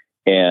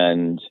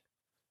 And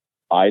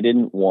I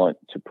didn't want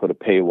to put a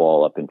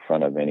paywall up in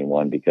front of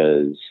anyone,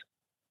 because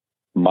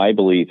my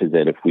belief is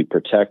that if we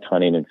protect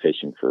hunting and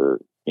fishing for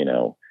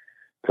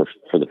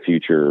the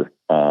future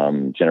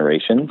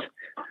generations,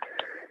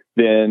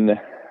 then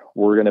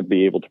we're going to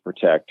be able to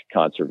protect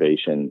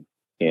conservation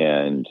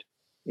and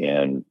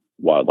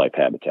wildlife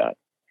habitat.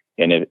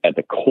 And at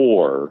the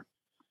core,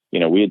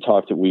 we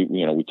talked a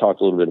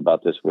little bit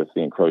about this with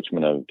the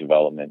encroachment of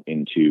development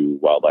into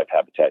wildlife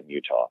habitat in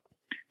Utah.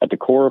 At the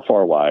core of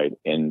Far Wide,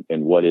 and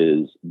what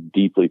is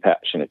deeply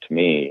passionate to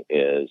me,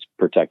 is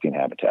protecting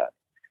habitat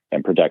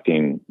and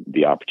protecting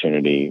the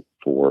opportunity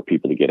for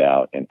people to get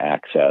out and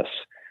access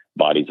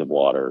bodies of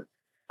water,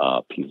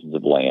 pieces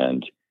of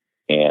land,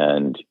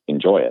 and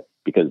enjoy it.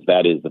 Because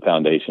that is the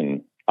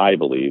foundation, I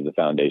believe, the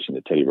foundation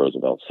that Teddy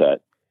Roosevelt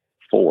set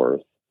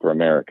forth for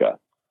America.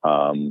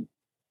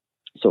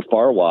 So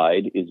Far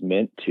Wide is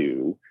meant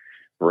to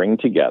bring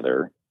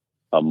together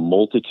a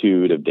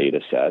multitude of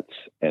data sets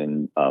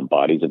and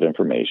bodies of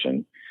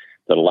information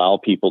that allow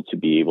people to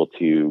be able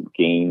to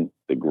gain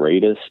the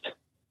greatest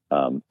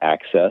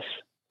access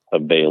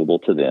available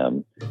to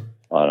them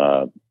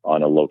on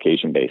a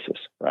location basis,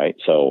 right?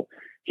 So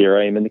here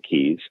I am in the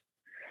Keys.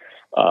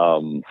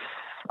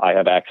 I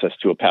have access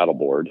to a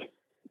paddleboard.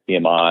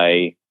 Am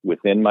I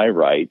within my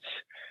rights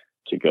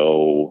to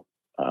go,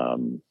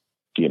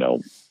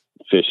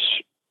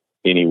 fish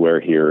anywhere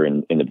here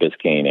in the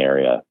Biscayne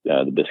area,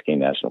 the Biscayne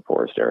National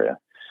Forest area,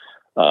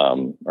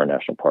 or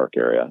National Park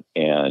area?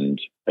 And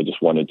I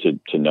just wanted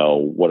to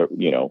know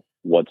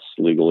what's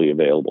legally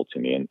available to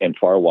me, and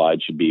Far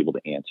Wide should be able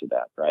to answer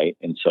that, right?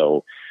 And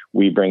so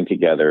we bring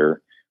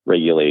together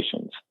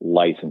regulations,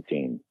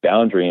 licensing,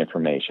 boundary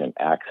information,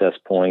 access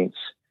points,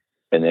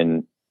 and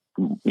then,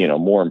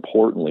 more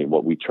importantly,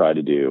 what we try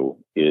to do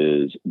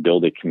is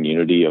build a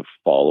community of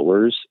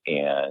followers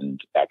and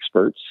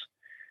experts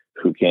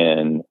who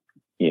can,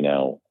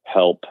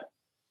 help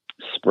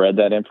spread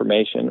that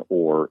information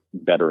or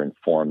better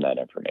inform that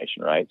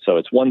information, right? So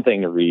it's one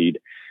thing to read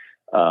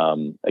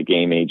a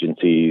game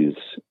agency's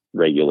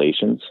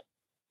regulations.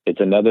 It's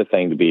another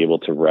thing to be able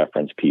to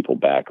reference people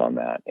back on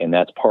that. And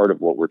that's part of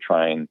what we're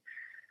trying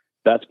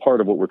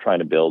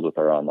to build with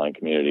our online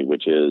community,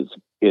 which is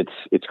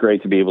it's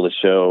great to be able to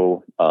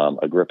show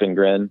a grip and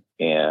grin.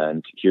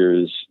 And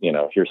here's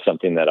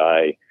something that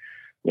I,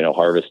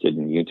 harvested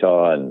in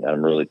Utah, and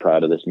I'm really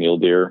proud of this mule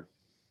deer.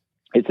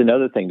 It's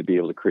another thing to be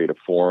able to create a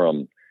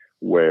forum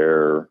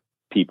where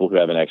people who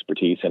have an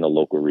expertise in a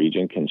local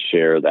region can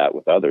share that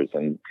with others.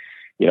 And,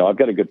 I've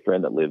got a good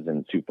friend that lives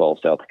in Sioux Falls,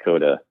 South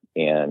Dakota,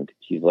 and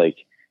he's like,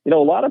 a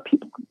lot of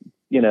people,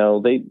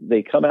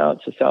 they come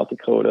out to South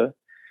Dakota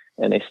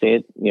and they stay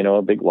at,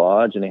 a big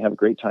lodge, and they have a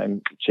great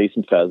time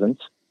chasing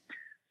pheasants.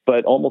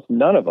 But almost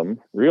none of them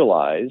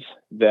realize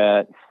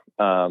that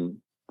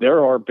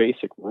there are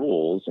basic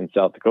rules in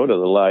South Dakota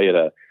that allow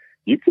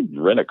you could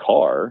rent a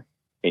car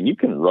and you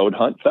can road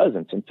hunt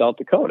pheasants in South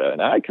Dakota.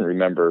 And I can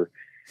remember,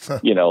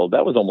 that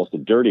was almost a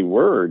dirty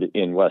word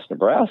in West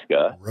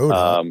Nebraska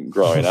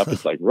growing up.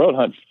 It's like, road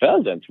hunt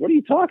pheasants? What are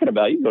you talking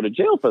about? You can go to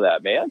jail for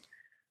that, man.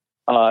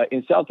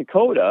 In South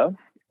Dakota,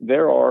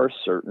 there are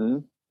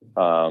certain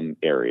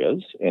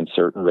areas and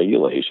certain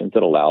regulations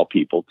that allow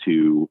people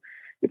to,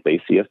 if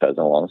they see a pheasant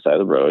along the side of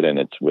the road and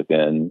it's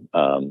within,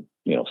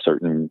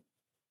 certain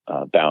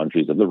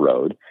boundaries of the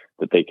road,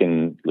 that they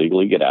can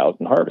legally get out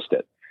and harvest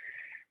it.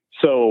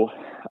 So,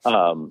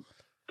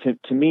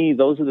 to me,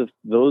 those are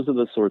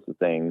the sorts of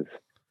things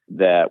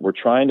that we're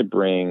trying to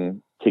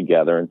bring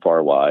together in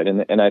Far Wide,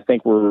 and I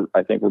think we're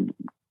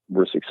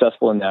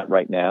successful in that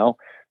right now.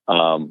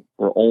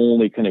 We're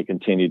only going to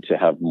continue to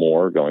have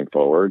more going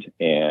forward,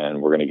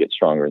 and we're going to get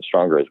stronger and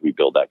stronger as we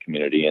build that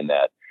community and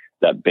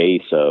that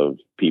base of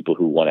people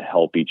who want to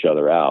help each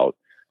other out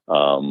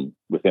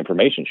with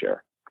information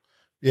share.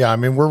 Yeah, I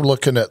mean, we're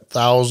looking at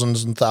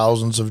thousands and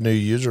thousands of new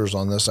users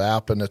on this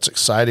app, and it's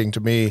exciting to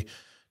me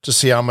to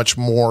see how much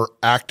more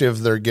active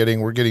they're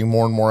getting. We're getting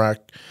more and more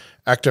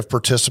active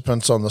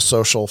participants on the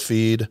social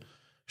feed,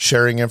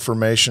 sharing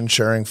information,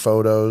 sharing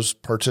photos,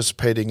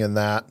 participating in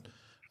that.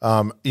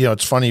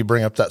 It's funny you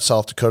bring up that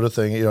South Dakota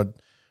thing.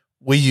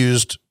 We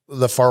used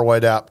the Far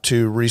Wide app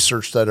to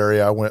research that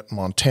area. I went to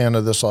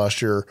Montana this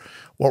last year.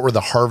 What were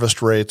the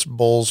harvest rates,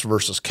 bulls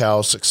versus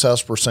cows,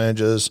 success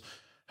percentages?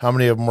 How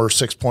many of them were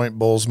 6-point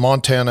bulls?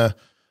 Montana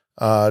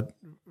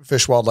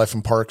Fish, Wildlife,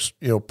 and Parks,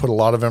 put a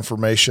lot of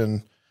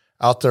information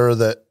out there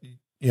that,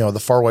 the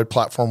Far Wide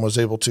platform was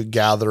able to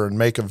gather and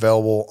make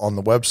available on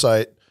the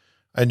website.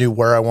 I knew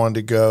where I wanted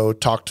to go,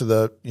 talk to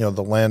the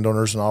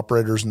landowners and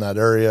operators in that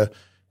area,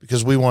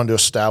 because we wanted to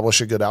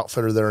establish a good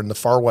outfitter there. And the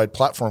Far Wide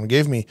platform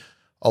gave me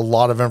a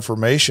lot of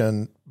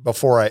information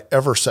before I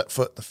ever set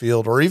foot in the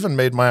field or even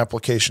made my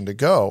application to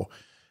go.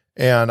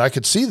 And I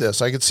could see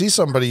this. I could see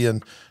somebody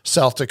in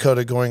South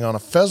Dakota going on a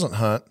pheasant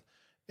hunt,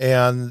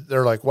 and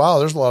they're like, wow,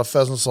 there's a lot of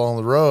pheasants along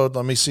the road.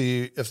 Let me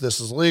see if this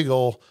is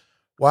legal.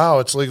 Wow,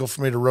 it's legal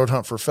for me to road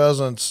hunt for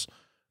pheasants.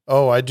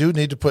 Oh, I do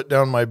need to put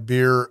down my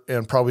beer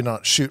and probably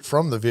not shoot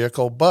from the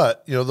vehicle.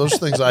 But, those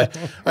things, I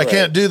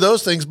can't do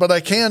those things, but I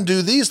can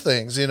do these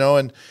things,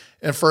 and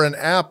for an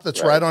app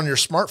that's right on your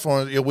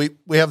smartphone,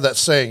 we have that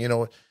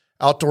saying,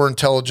 outdoor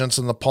intelligence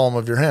in the palm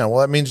of your hand.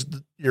 Well, that means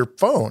your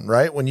phone,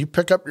 right? When you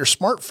pick up your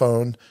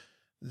smartphone,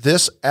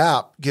 this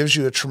app gives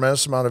you a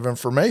tremendous amount of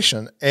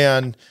information.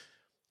 And,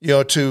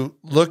 to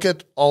look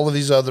at all of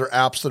these other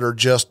apps that are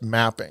just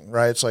mapping,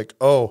 right? It's like,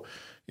 what's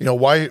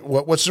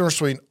the difference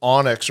between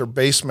Onyx or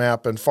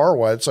Basemap and Far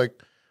Wide? It's like,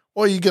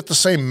 well, you get the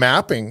same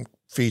mapping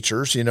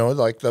features,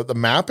 like the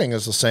mapping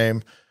is the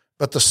same,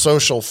 but the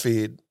social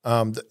feed,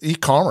 the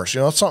e-commerce,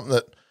 it's something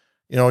that,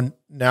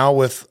 now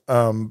with,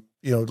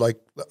 like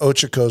the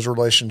Ochiko's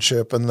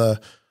relationship and the,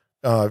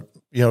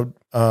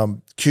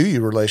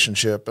 QU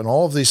relationship and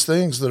all of these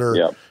things that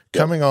are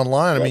coming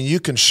online. I mean, you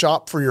can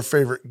shop for your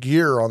favorite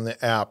gear on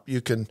the app.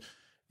 You can,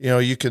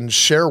 you can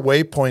share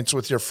waypoints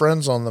with your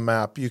friends on the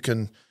map. You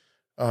can,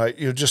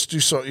 just do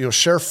so,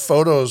 share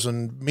photos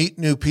and meet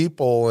new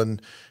people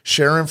and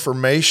share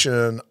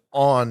information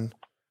on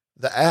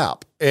the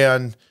app.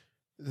 And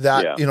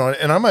that,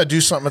 and I'm going to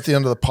do something at the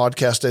end of the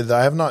podcast day that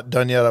I have not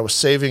done yet. I was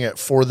saving it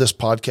for this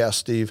podcast,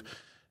 Steve.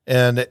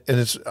 And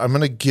I'm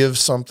going to give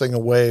something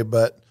away,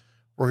 but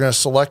we're going to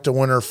select a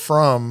winner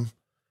from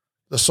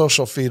the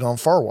social feed on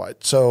Far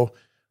Wide. So,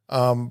 but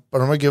I'm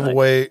going to give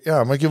away,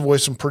 I'm going to give away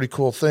some pretty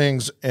cool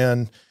things.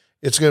 And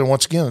it's going to,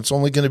 once again, it's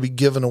only going to be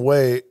given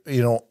away,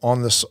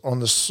 on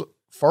this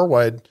Far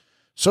Wide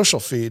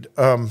social feed.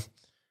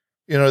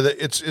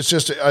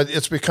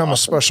 It's become awesome. A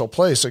special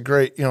place,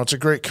 it's a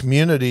great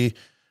community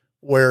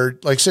where,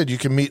 like I said, you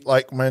can meet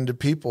like-minded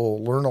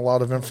people, learn a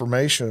lot of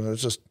information.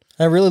 It's just,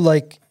 I really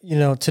like,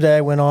 today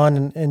I went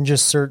on and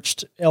just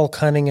searched elk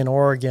hunting in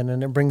Oregon,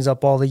 and it brings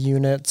up all the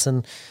units,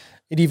 and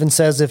it even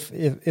says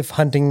if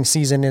hunting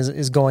season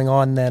is going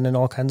on then, and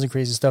all kinds of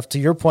crazy stuff. To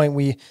your point,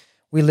 we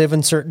live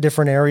in certain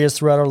different areas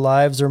throughout our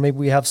lives, or maybe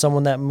we have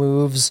someone that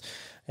moves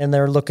and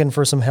they're looking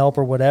for some help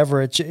or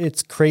whatever.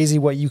 It's crazy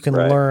what you can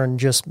learn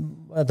just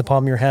at the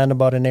palm of your hand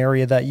about an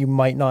area that you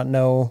might not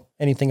know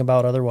anything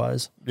about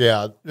otherwise.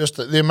 Yeah. Just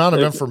the amount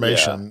of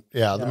information.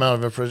 The amount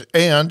of information.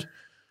 And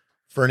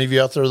for any of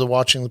you out there that are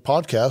watching the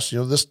podcast,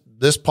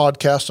 this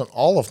podcast and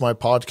all of my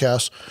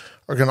podcasts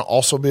are going to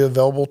also be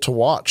available to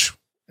watch,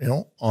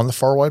 on the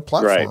Far Wide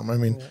platform. Right. I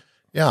mean,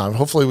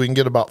 hopefully we can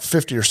get about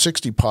 50 or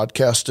 60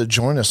 podcasts to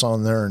join us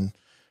on there and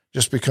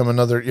just become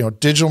another,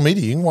 digital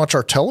media. You can watch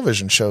our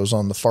television shows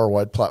on the Far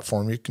Wide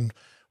platform. You can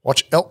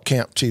watch Elk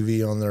Camp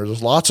TV on there.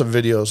 There's lots of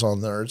videos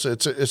on there.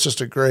 It's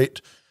just a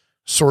great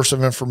source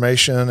of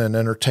information and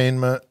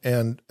entertainment,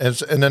 and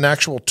an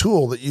actual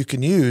tool that you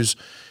can use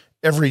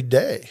every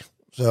day.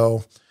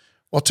 So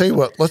I'll tell you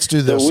what, let's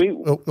do this.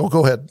 So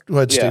go ahead. Go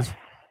ahead, Steve.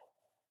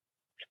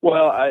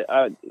 Well,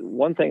 I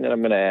one thing that I'm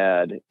going to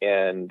add,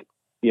 and,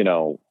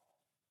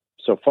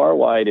 so Far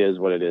Wide is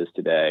what it is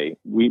today.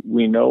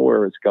 We know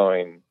where it's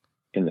going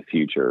in the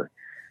future,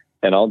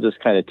 and I'll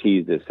just kind of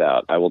tease this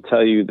out. I will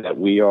tell you that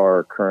we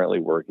are currently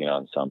working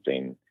on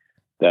something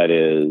that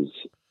is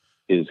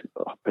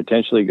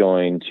potentially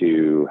going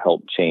to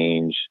help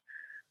change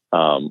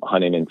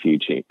hunting and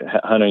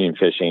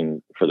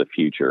fishing for the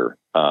future.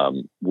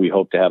 We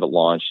hope to have it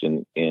launched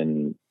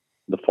in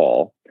the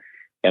fall,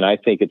 and I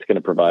think it's going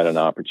to provide an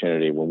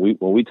opportunity when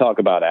we talk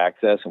about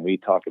access and we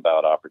talk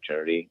about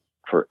opportunity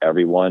for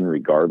everyone,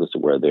 regardless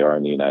of where they are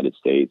in the United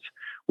States.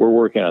 We're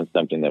working on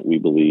something that we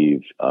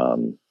believe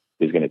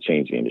is going to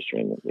change the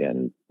industry,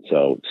 and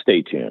so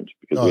stay tuned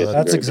because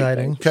that's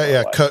exciting.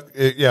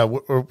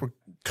 We're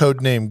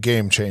code name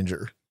Game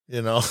Changer.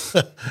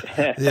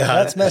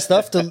 That's messed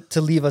up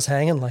to leave us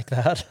hanging like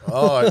that.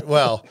 Oh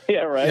well,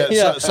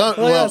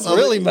 That's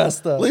really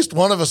messed up. At least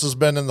one of us has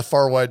been in the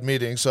Far Wide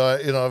meeting, so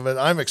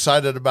I'm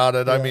excited about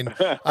it. Yeah. I mean,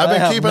 I've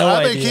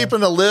been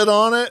keeping a lid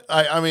on it.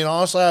 I mean,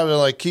 honestly, I've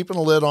been keeping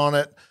a lid on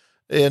it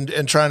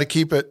and trying to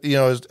keep it,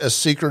 as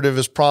secretive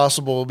as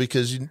possible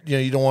because you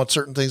don't want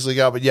certain things leak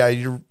out. But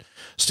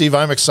Steve,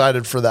 I'm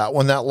excited for that.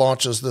 When that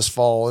launches this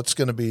fall, it's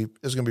going to be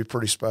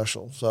pretty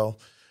special. So.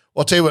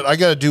 Well, I'll tell you what, I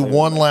got to do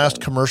one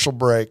last commercial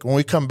break. When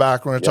we come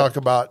back, we're going to talk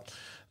about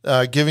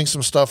giving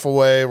some stuff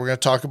away. We're going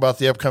to talk about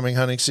the upcoming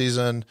hunting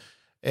season,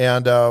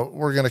 and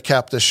we're going to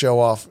cap this show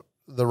off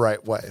the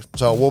right way.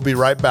 So we'll be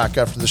right back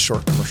after this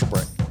short commercial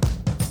break.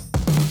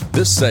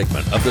 This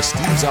segment of the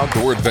Steve's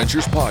Outdoor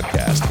Adventures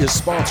podcast is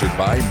sponsored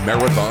by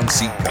Marathon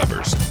Seat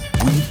Covers.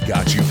 We've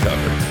got you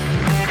covered.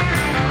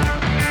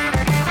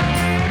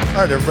 All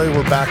right, everybody,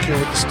 we're back here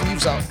with the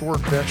Steve's Outdoor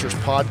Adventures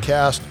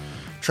podcast.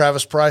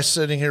 Travis Price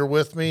sitting here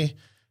with me,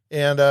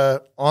 and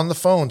on the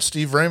phone,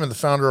 Steve Raymond, the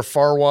founder of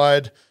Far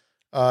Wide.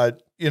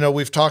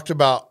 We've talked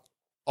about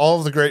all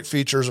of the great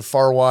features of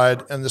Far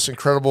Wide and this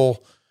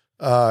incredible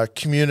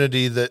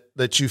community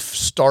that you've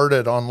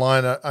started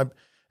online.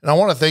 And I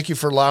want to thank you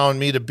for allowing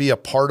me to be a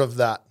part of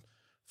that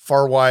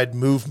Far Wide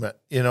movement,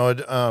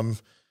 to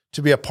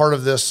be a part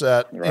of this.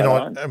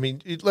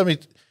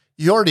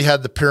 You already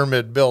had the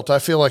pyramid built. I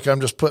feel like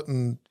I'm just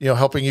helping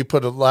you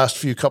put the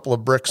last couple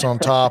of bricks on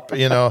top,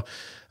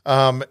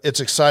 it's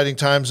exciting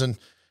times. And,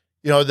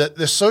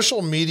 the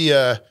social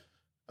media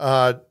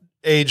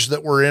age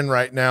that we're in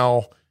right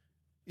now,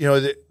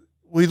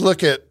 we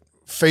look at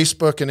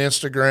Facebook and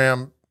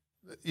Instagram,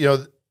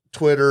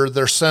 Twitter,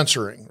 they're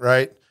censoring,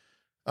 right?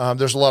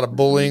 There's a lot of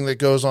bullying that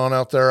goes on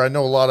out there. I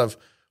know a lot of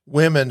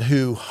women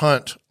who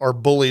hunt are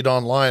bullied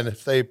online.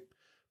 If they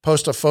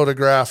post a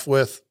photograph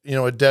with,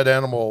 a dead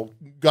animal,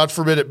 God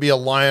forbid it be a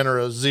lion or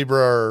a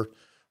zebra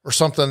or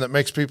something that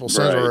makes people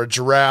censor, or a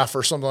giraffe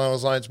or something along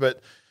those lines.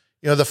 But,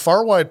 the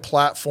Far Wide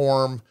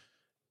platform,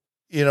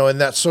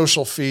 and that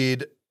social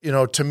feed,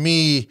 to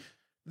me,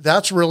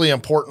 that's really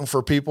important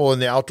for people in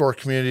the outdoor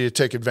community to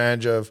take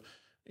advantage of.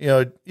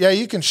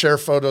 You can share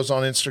photos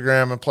on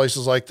Instagram and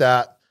places like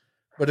that.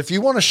 But if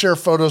you want to share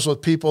photos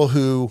with people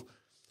who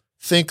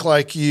think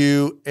like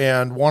you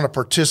and want to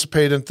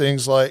participate in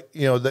things like,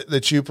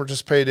 that you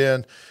participate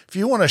in, if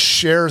you want to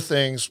share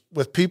things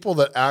with people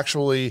that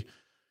actually,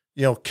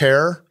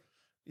 care,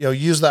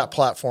 use that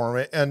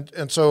platform.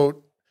 And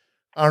so,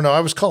 I don't know,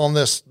 I was calling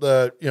this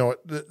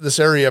this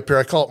area up here,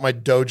 I call it my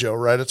dojo,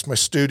 right? It's my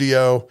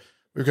studio.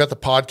 We've got the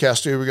podcast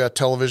studio. We've got a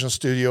television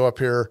studio up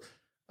here.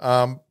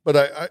 But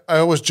I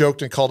always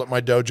joked and called it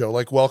my dojo,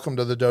 like welcome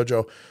to the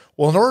dojo.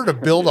 Well, in order to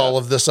build all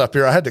of this up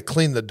here, I had to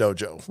clean the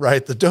dojo,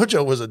 right? The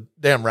dojo was a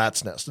damn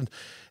rat's nest.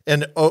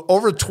 And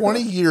over 20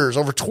 years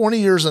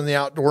in the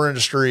outdoor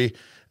industry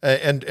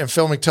and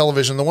filming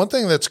television, the one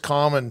thing that's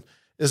common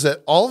is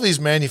that all of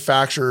these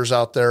manufacturers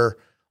out there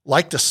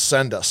like to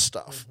send us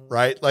stuff,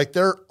 right? Like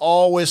they're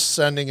always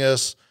sending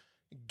us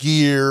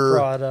gear.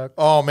 Product.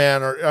 Oh,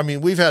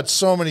 man. We've had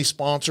so many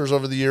sponsors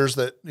over the years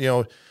that,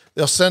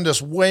 they'll send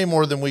us way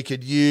more than we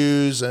could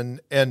use. And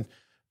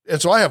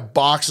so I have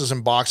boxes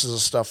and boxes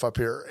of stuff up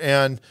here.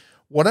 And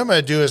what I'm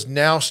going to do is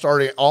now,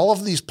 starting all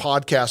of these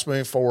podcasts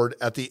moving forward,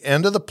 at the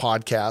end of the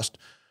podcast,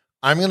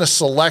 I'm going to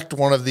select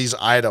one of these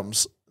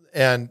items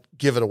and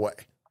give it away,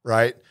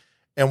 right?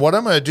 And what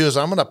I'm going to do is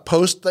I'm going to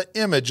post the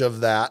image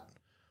of that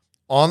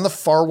on the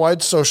Far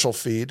Wide social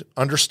feed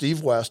under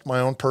Steve West, my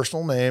own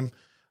personal name,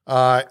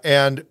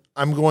 and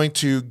I'm going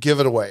to give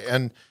it away.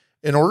 And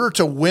in order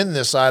to win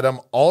this item,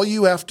 all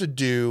you have to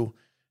do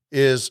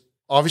is,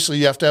 obviously,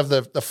 you have to have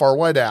the Far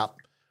Wide app.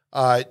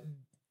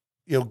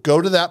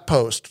 Go to that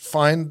post,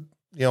 find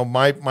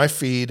my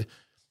feed,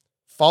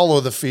 follow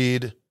the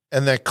feed,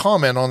 and then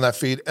comment on that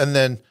feed. And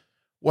then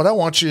what I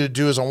want you to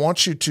do is I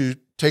want you to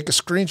take a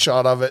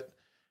screenshot of it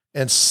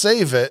and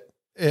save it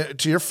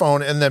to your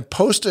phone, and then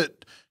post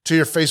it to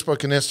your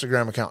Facebook and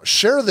Instagram account.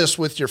 Share this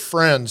with your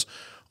friends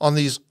on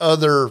these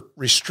other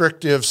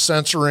restrictive,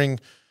 censoring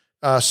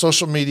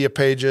social media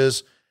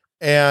pages,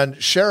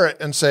 and share it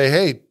and say,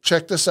 hey,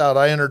 check this out.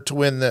 I entered to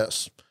win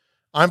this.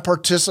 I'm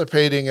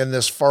participating in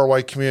this Far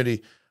Wide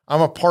community.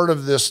 I'm a part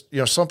of this,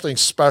 something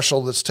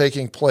special that's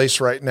taking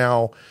place right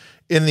now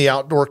in the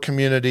outdoor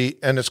community,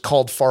 and it's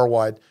called Far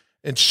Wide.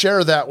 And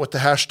share that with the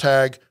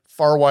hashtag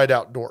Far Wide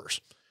Outdoors.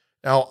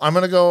 Now, I'm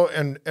going to go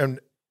and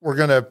we're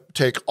going to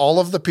take all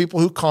of the people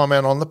who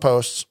comment on the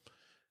posts,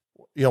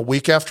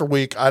 week after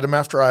week, item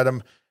after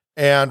item,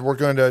 and we're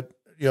going to,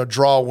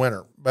 draw a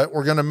winner. But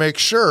we're going to make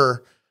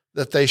sure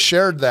that they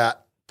shared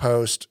that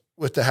post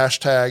with the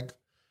hashtag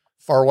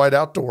Far Wide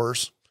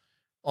Outdoors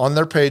on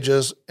their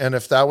pages. And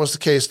if that was the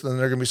case, then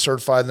they're going to be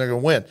certified and they're going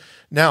to win.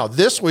 Now,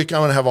 this week, I'm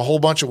going to have a whole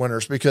bunch of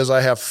winners because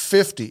I have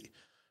 50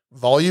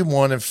 Volume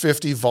 1 and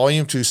 50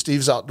 Volume 2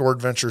 Steve's Outdoor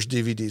Adventures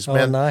DVDs. Oh,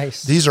 man,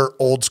 nice. These are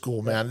old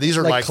school, man. These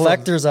are like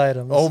collector's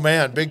items. Oh,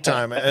 man, big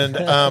time.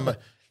 And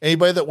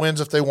anybody that wins,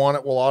 if they want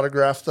it, will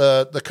autograph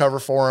the cover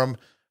for them.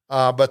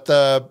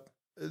 But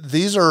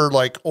these are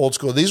like old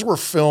school. These were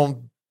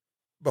filmed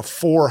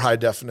before high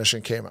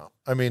definition came out.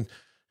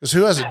 Because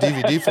who has a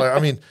DVD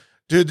player?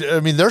 Dude,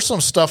 there's some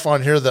stuff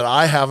on here that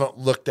I haven't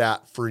looked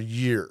at for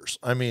years.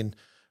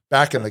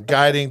 Back in the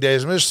guiding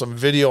days, there's some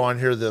video on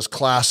here that's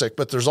classic,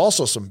 but there's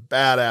also some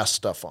badass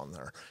stuff on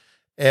there.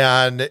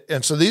 And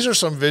so these are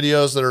some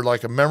videos that are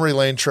like a memory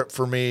lane trip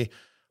for me.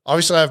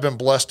 Obviously, I've been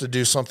blessed to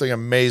do something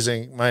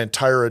amazing my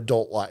entire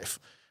adult life,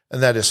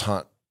 and that is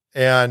hunt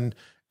and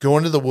go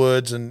into the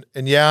woods. And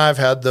yeah, I've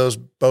had those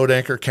boat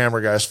anchor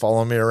camera guys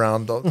following me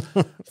around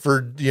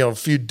for, a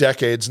few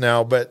decades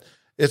now, but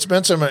it's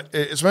been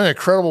an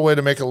incredible way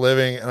to make a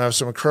living, and I have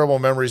some incredible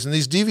memories. And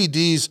these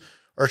DVDs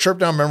a trip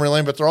down memory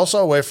lane, but they're also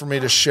a way for me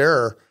to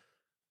share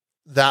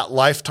that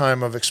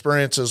lifetime of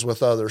experiences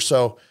with others.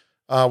 So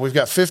we've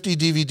got 50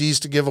 DVDs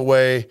to give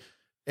away,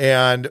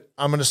 and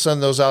I'm going to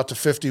send those out to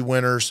 50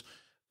 winners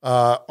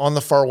on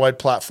the Far Wide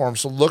platform.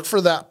 So look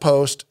for that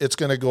post. It's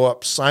going to go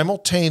up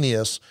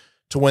simultaneous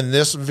to when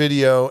this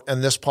video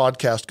and this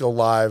podcast go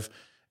live.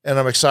 And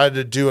I'm excited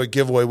to do a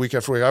giveaway week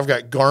after week. I've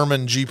got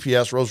Garmin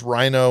GPS, Rose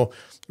Rhino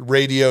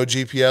radio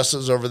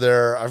GPSs over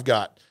there. I've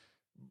got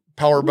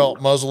power belt,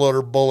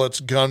 muzzleloader, bullets,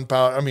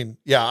 gunpowder. I mean,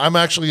 yeah, I'm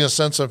actually going to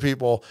send some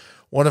people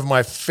one of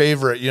my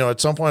favorite, at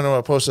some point I'm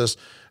going to post this,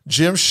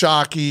 Jim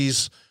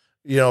Shockey's,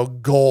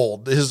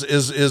 gold, his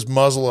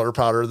muzzleloader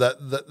powder,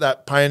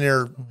 that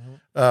Pioneer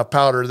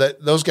powder,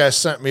 that those guys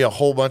sent me a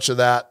whole bunch of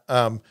that.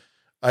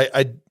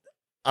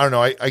 I don't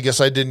know. I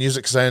guess I didn't use it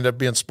because I ended up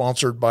being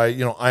sponsored by,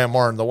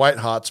 IMR and the White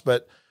Hots,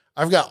 but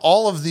I've got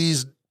all of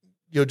these,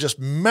 just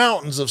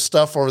mountains of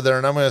stuff over there,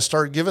 and I'm going to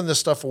start giving this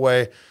stuff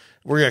away.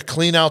 We're going to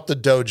clean out the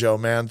dojo,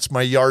 man. It's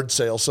my yard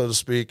sale, so to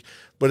speak,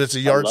 but it's a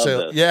yard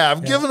sale. This. Yeah.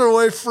 I'm giving it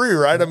away free.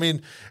 Right. I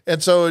mean,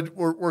 and so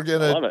we're going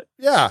to, love it.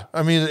 Yeah.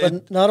 I mean,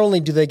 but not only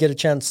do they get a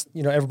chance,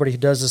 everybody who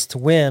does this to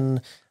win,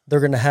 they're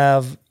going to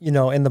have,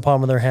 in the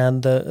palm of their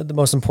hand, the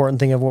most important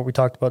thing of what we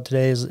talked about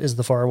today is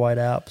the Far Wide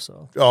app.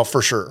 So, oh,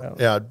 for sure.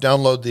 Yeah.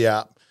 Download the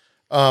app.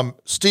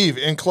 Steve,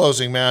 in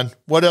closing, man,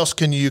 what else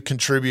can you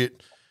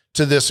contribute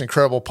to this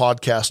incredible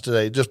podcast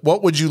today? Just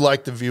what would you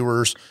like the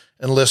viewers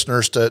and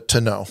listeners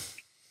to know?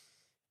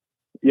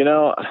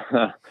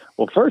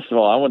 Well, first of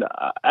all,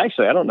 I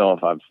don't know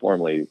if I've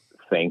formally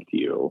thanked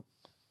you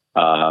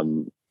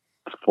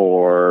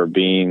for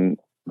being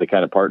the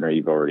kind of partner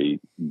you've already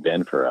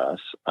been for us.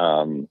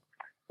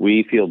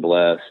 We feel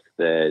blessed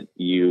that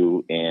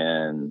you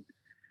and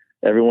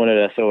everyone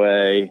at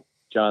SOA,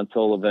 John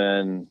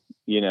Sullivan,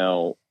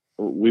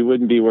 we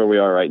wouldn't be where we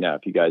are right now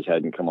if you guys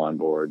hadn't come on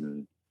board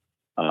and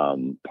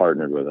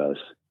partnered with us.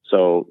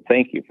 So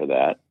thank you for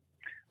that.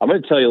 I'm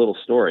going to tell you a little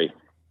story.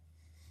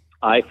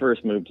 I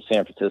first moved to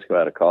San Francisco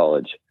out of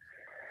college,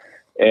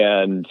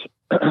 and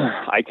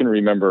I can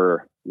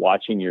remember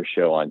watching your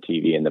show on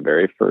TV, and the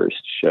very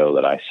first show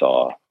that I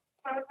saw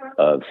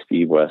of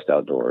Steve West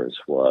Outdoors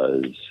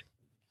was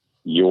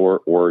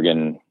your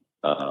Oregon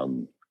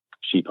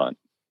sheep hunt.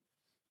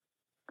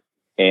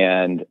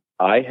 And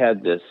I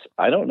had this,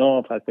 I don't know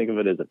if I think of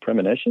it as a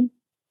premonition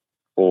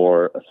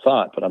or a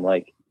thought, but I'm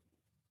like,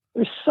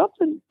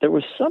 there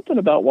was something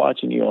about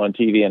watching you on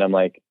TV, and I'm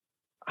like,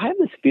 I have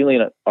this feeling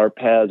that our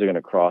paths are going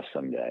to cross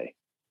someday.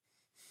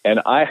 And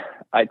I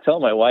tell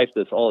my wife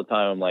this all the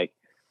time. I'm like,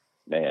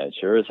 man,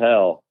 sure as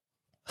hell.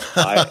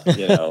 I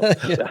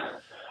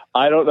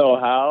don't know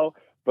how,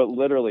 but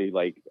literally,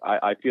 like,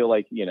 I feel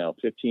like,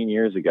 15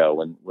 years ago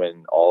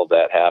when all of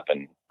that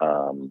happened, I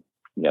don't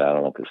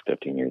know if it's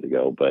 15 years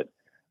ago, but it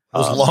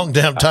was a long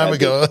damn time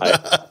ago.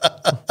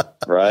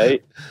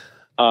 Right.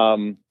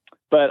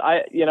 But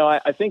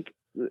I think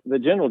the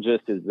general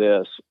gist is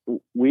this: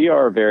 we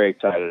are very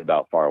excited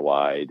about Far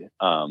Wide.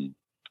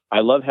 I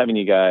love having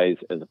you guys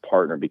as a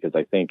partner because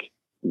I think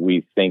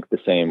we think the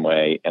same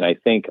way. And I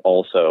think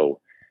also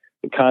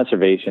the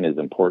conservation is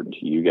important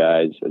to you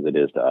guys as it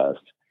is to us.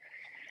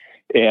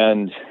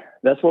 And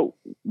that's what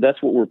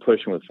we're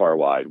pushing with Far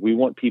Wide. We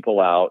want people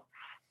out.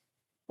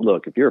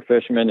 Look, if you're a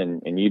fisherman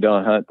and you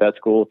don't hunt, that's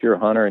cool. If you're a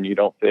hunter and you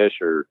don't fish,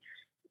 or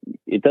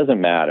it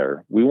doesn't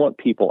matter. We want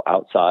people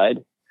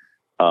outside,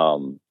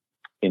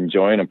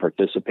 enjoying and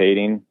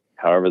participating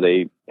however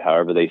they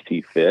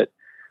see fit.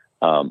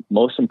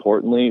 Most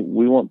importantly,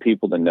 we want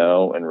people to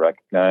know and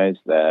recognize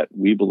that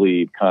we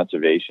believe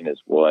conservation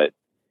is what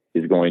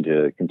is going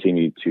to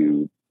continue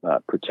to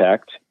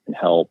protect and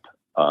help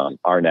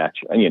our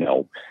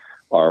natural,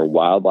 our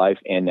wildlife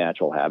and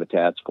natural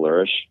habitats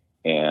flourish.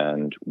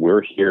 And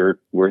we're here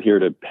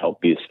to help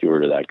be a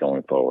steward of that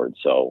going forward.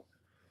 So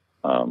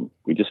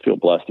we just feel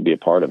blessed to be a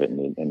part of it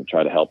and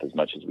try to help as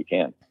much as we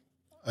can.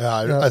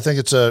 Yeah, I think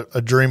it's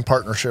a dream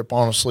partnership,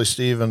 honestly,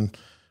 Steve. And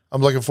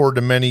I'm looking forward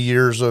to many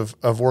years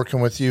of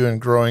working with you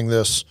and growing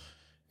this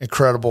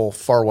incredible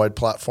Far Wide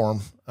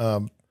platform.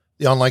 The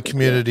online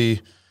community.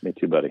 Yeah. Me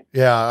too, buddy.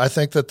 Yeah, I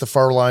think that the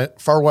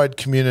Far Wide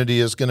community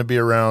is going to be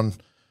around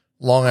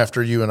long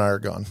after you and I are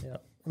gone. Yeah.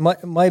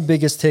 My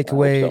biggest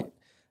takeaway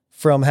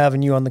from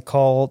having you on the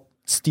call,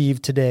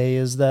 Steve, today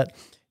is that,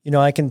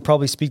 I can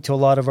probably speak to a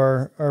lot of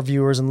our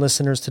viewers and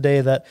listeners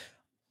today that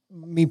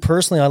me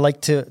personally, I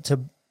like to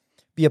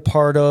be a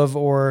part of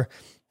or,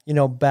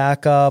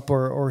 back up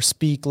or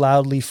speak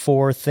loudly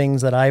for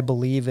things that I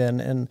believe in.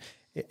 And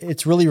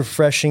it's really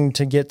refreshing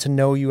to get to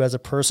know you as a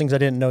person, because I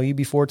didn't know you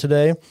before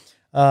today,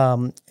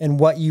 and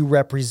what you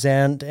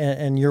represent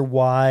and your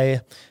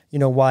why,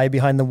 why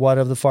behind the what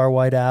of the Far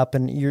Wide app.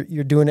 And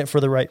you're doing it for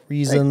the right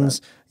reasons.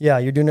 Thanks, yeah,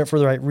 you're doing it for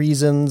the right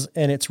reasons.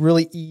 And it's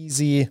really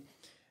easy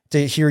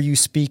to hear you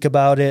speak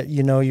about it.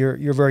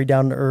 You're very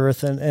down to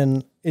earth,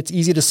 and it's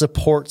easy to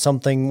support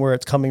something where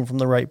it's coming from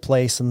the right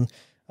place. And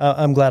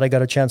I'm glad I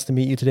got a chance to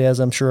meet you today, as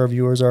I'm sure our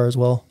viewers are as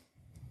well.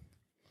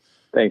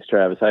 Thanks,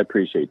 Travis. I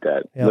appreciate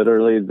that. Yep.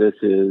 Literally, this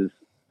is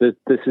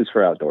this is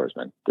for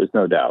outdoorsmen. There's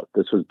no doubt.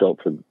 This was built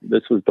for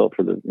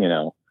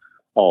the,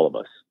 all of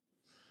us.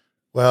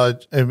 Well,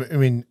 I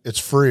mean, it's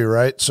free,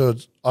 right? So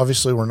it's,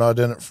 obviously we're not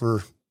in it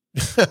for,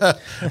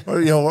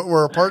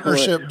 we're a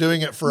partnership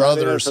doing it for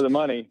others. For the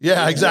money.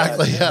 Yeah,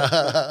 exactly.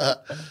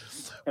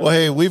 Well,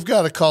 hey, we've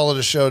got to call it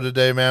a show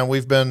today, man.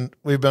 We've been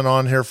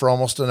on here for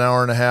almost an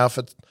hour and a half.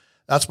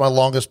 That's my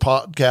longest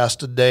podcast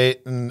to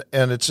date. And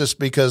it's just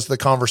because the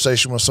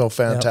conversation was so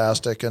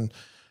fantastic. Yep.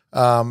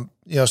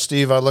 And,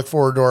 Steve, I look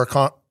forward to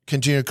our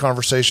continued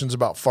conversations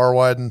about Far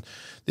Wide and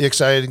the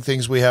exciting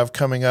things we have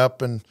coming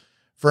up. And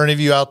for any of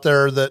you out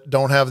there that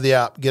don't have the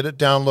app, get it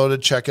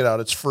downloaded, check it out.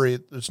 It's free.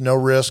 There's no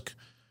risk.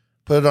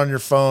 Put it on your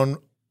phone,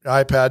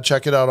 iPad,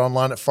 check it out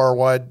online at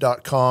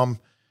farwide.com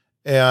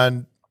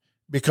and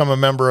become a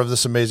member of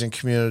this amazing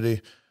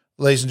community.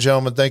 Ladies and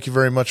gentlemen, thank you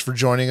very much for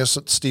joining us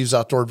at Steve's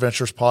Outdoor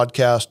Adventures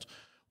podcast.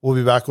 We'll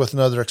be back with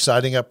another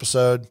exciting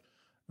episode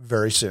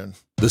very soon.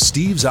 The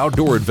Steve's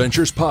Outdoor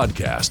Adventures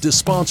podcast is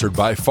sponsored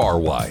by Far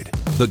Wide,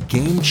 the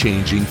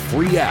game-changing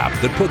free app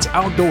that puts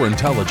outdoor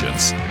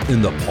intelligence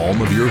in the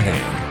palm of your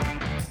hand.